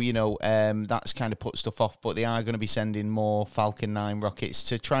up. So, that's kind of put stuff off, but they are going to be sending more Falcon 9 rockets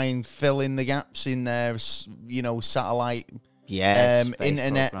to try and fill in the gaps in their, satellite,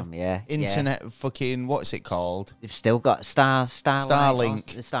 internet, internet, fucking, what's it called? They've still got Starlink.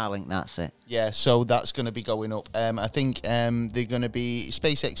 The Starlink, that's it. Yeah, so that's going to be going up. I think they're going to be,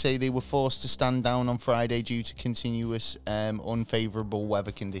 SpaceX say they were forced to stand down on Friday due to continuous unfavourable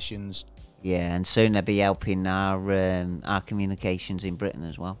weather conditions. Yeah, and soon they'll be helping our communications in Britain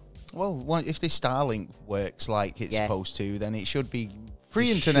as well. Well, if this Starlink works like it's supposed to, then it should be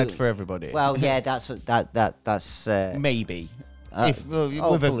free internet for everybody. Well, yeah, that's maybe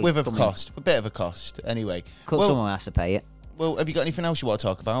with a cost, a bit of a cost. Anyway, someone has to pay it. Well, have you got anything else you want to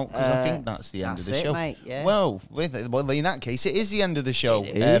talk about? Because I think that's the end of the show. Mate, yeah. Well, in that case, it is the end of the show.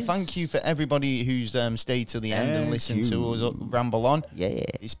 Thank you for everybody who's stayed to the end and listened to us ramble on. Yeah.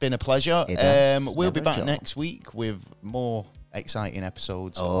 It's been a pleasure. We'll be back next week with more exciting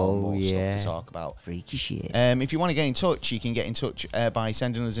episodes and more stuff to talk about. Freaky shit. If you want to get in touch, you can get in touch by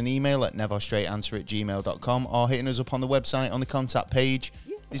sending us an email at neverstraightanswer@gmail.com or hitting us up on the website on the contact page.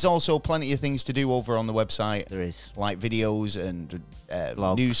 There's also plenty of things to do over on the website. There is. Like videos and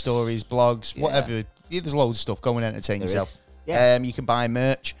news stories, blogs, whatever. Yeah, there's loads of stuff. Go and entertain yourself. Yeah. You can buy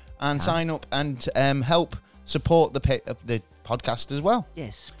merch and sign up and help support the podcast as well.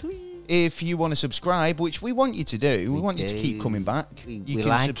 Yes, please. If you want to subscribe, which we want you to do, we want you to keep coming back. You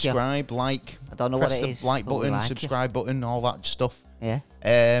can subscribe, I don't know press what it the is, like button, subscribe button, all that stuff. Yeah.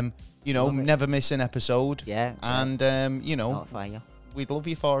 Never miss an episode. Yeah. And, Notify you. we'd love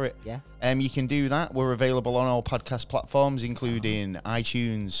you for it. Yeah. You can do that. We're available on all podcast platforms, including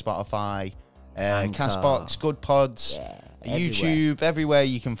iTunes, Spotify, Castbox, Good Pods, YouTube, everywhere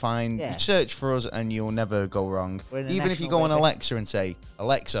you can find. Yeah. Search for us and you'll never go wrong. Even if you go on Alexa and say,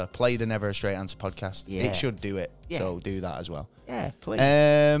 Alexa, play the Never a Straight Answer podcast, it should do it. Yeah. So do that as well. Yeah,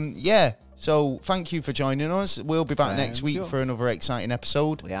 please. So thank you for joining us. We'll be back next week for another exciting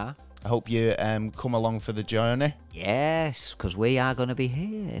episode. We are. I hope you come along for the journey. Yes, because we are going to be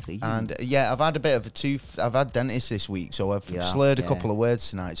here for you. And I've had a bit of I've had dentist this week, so I've slurred a couple of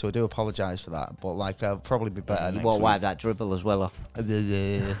words tonight, so I do apologise for that. But I'll probably be better next week. Wipe that dribble as well off.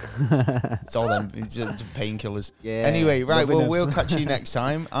 It's all them painkillers. Yeah. Anyway, right, we'll catch you next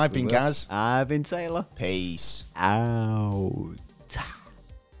time. I've been Gaz. I've been Taylor. Peace. Out.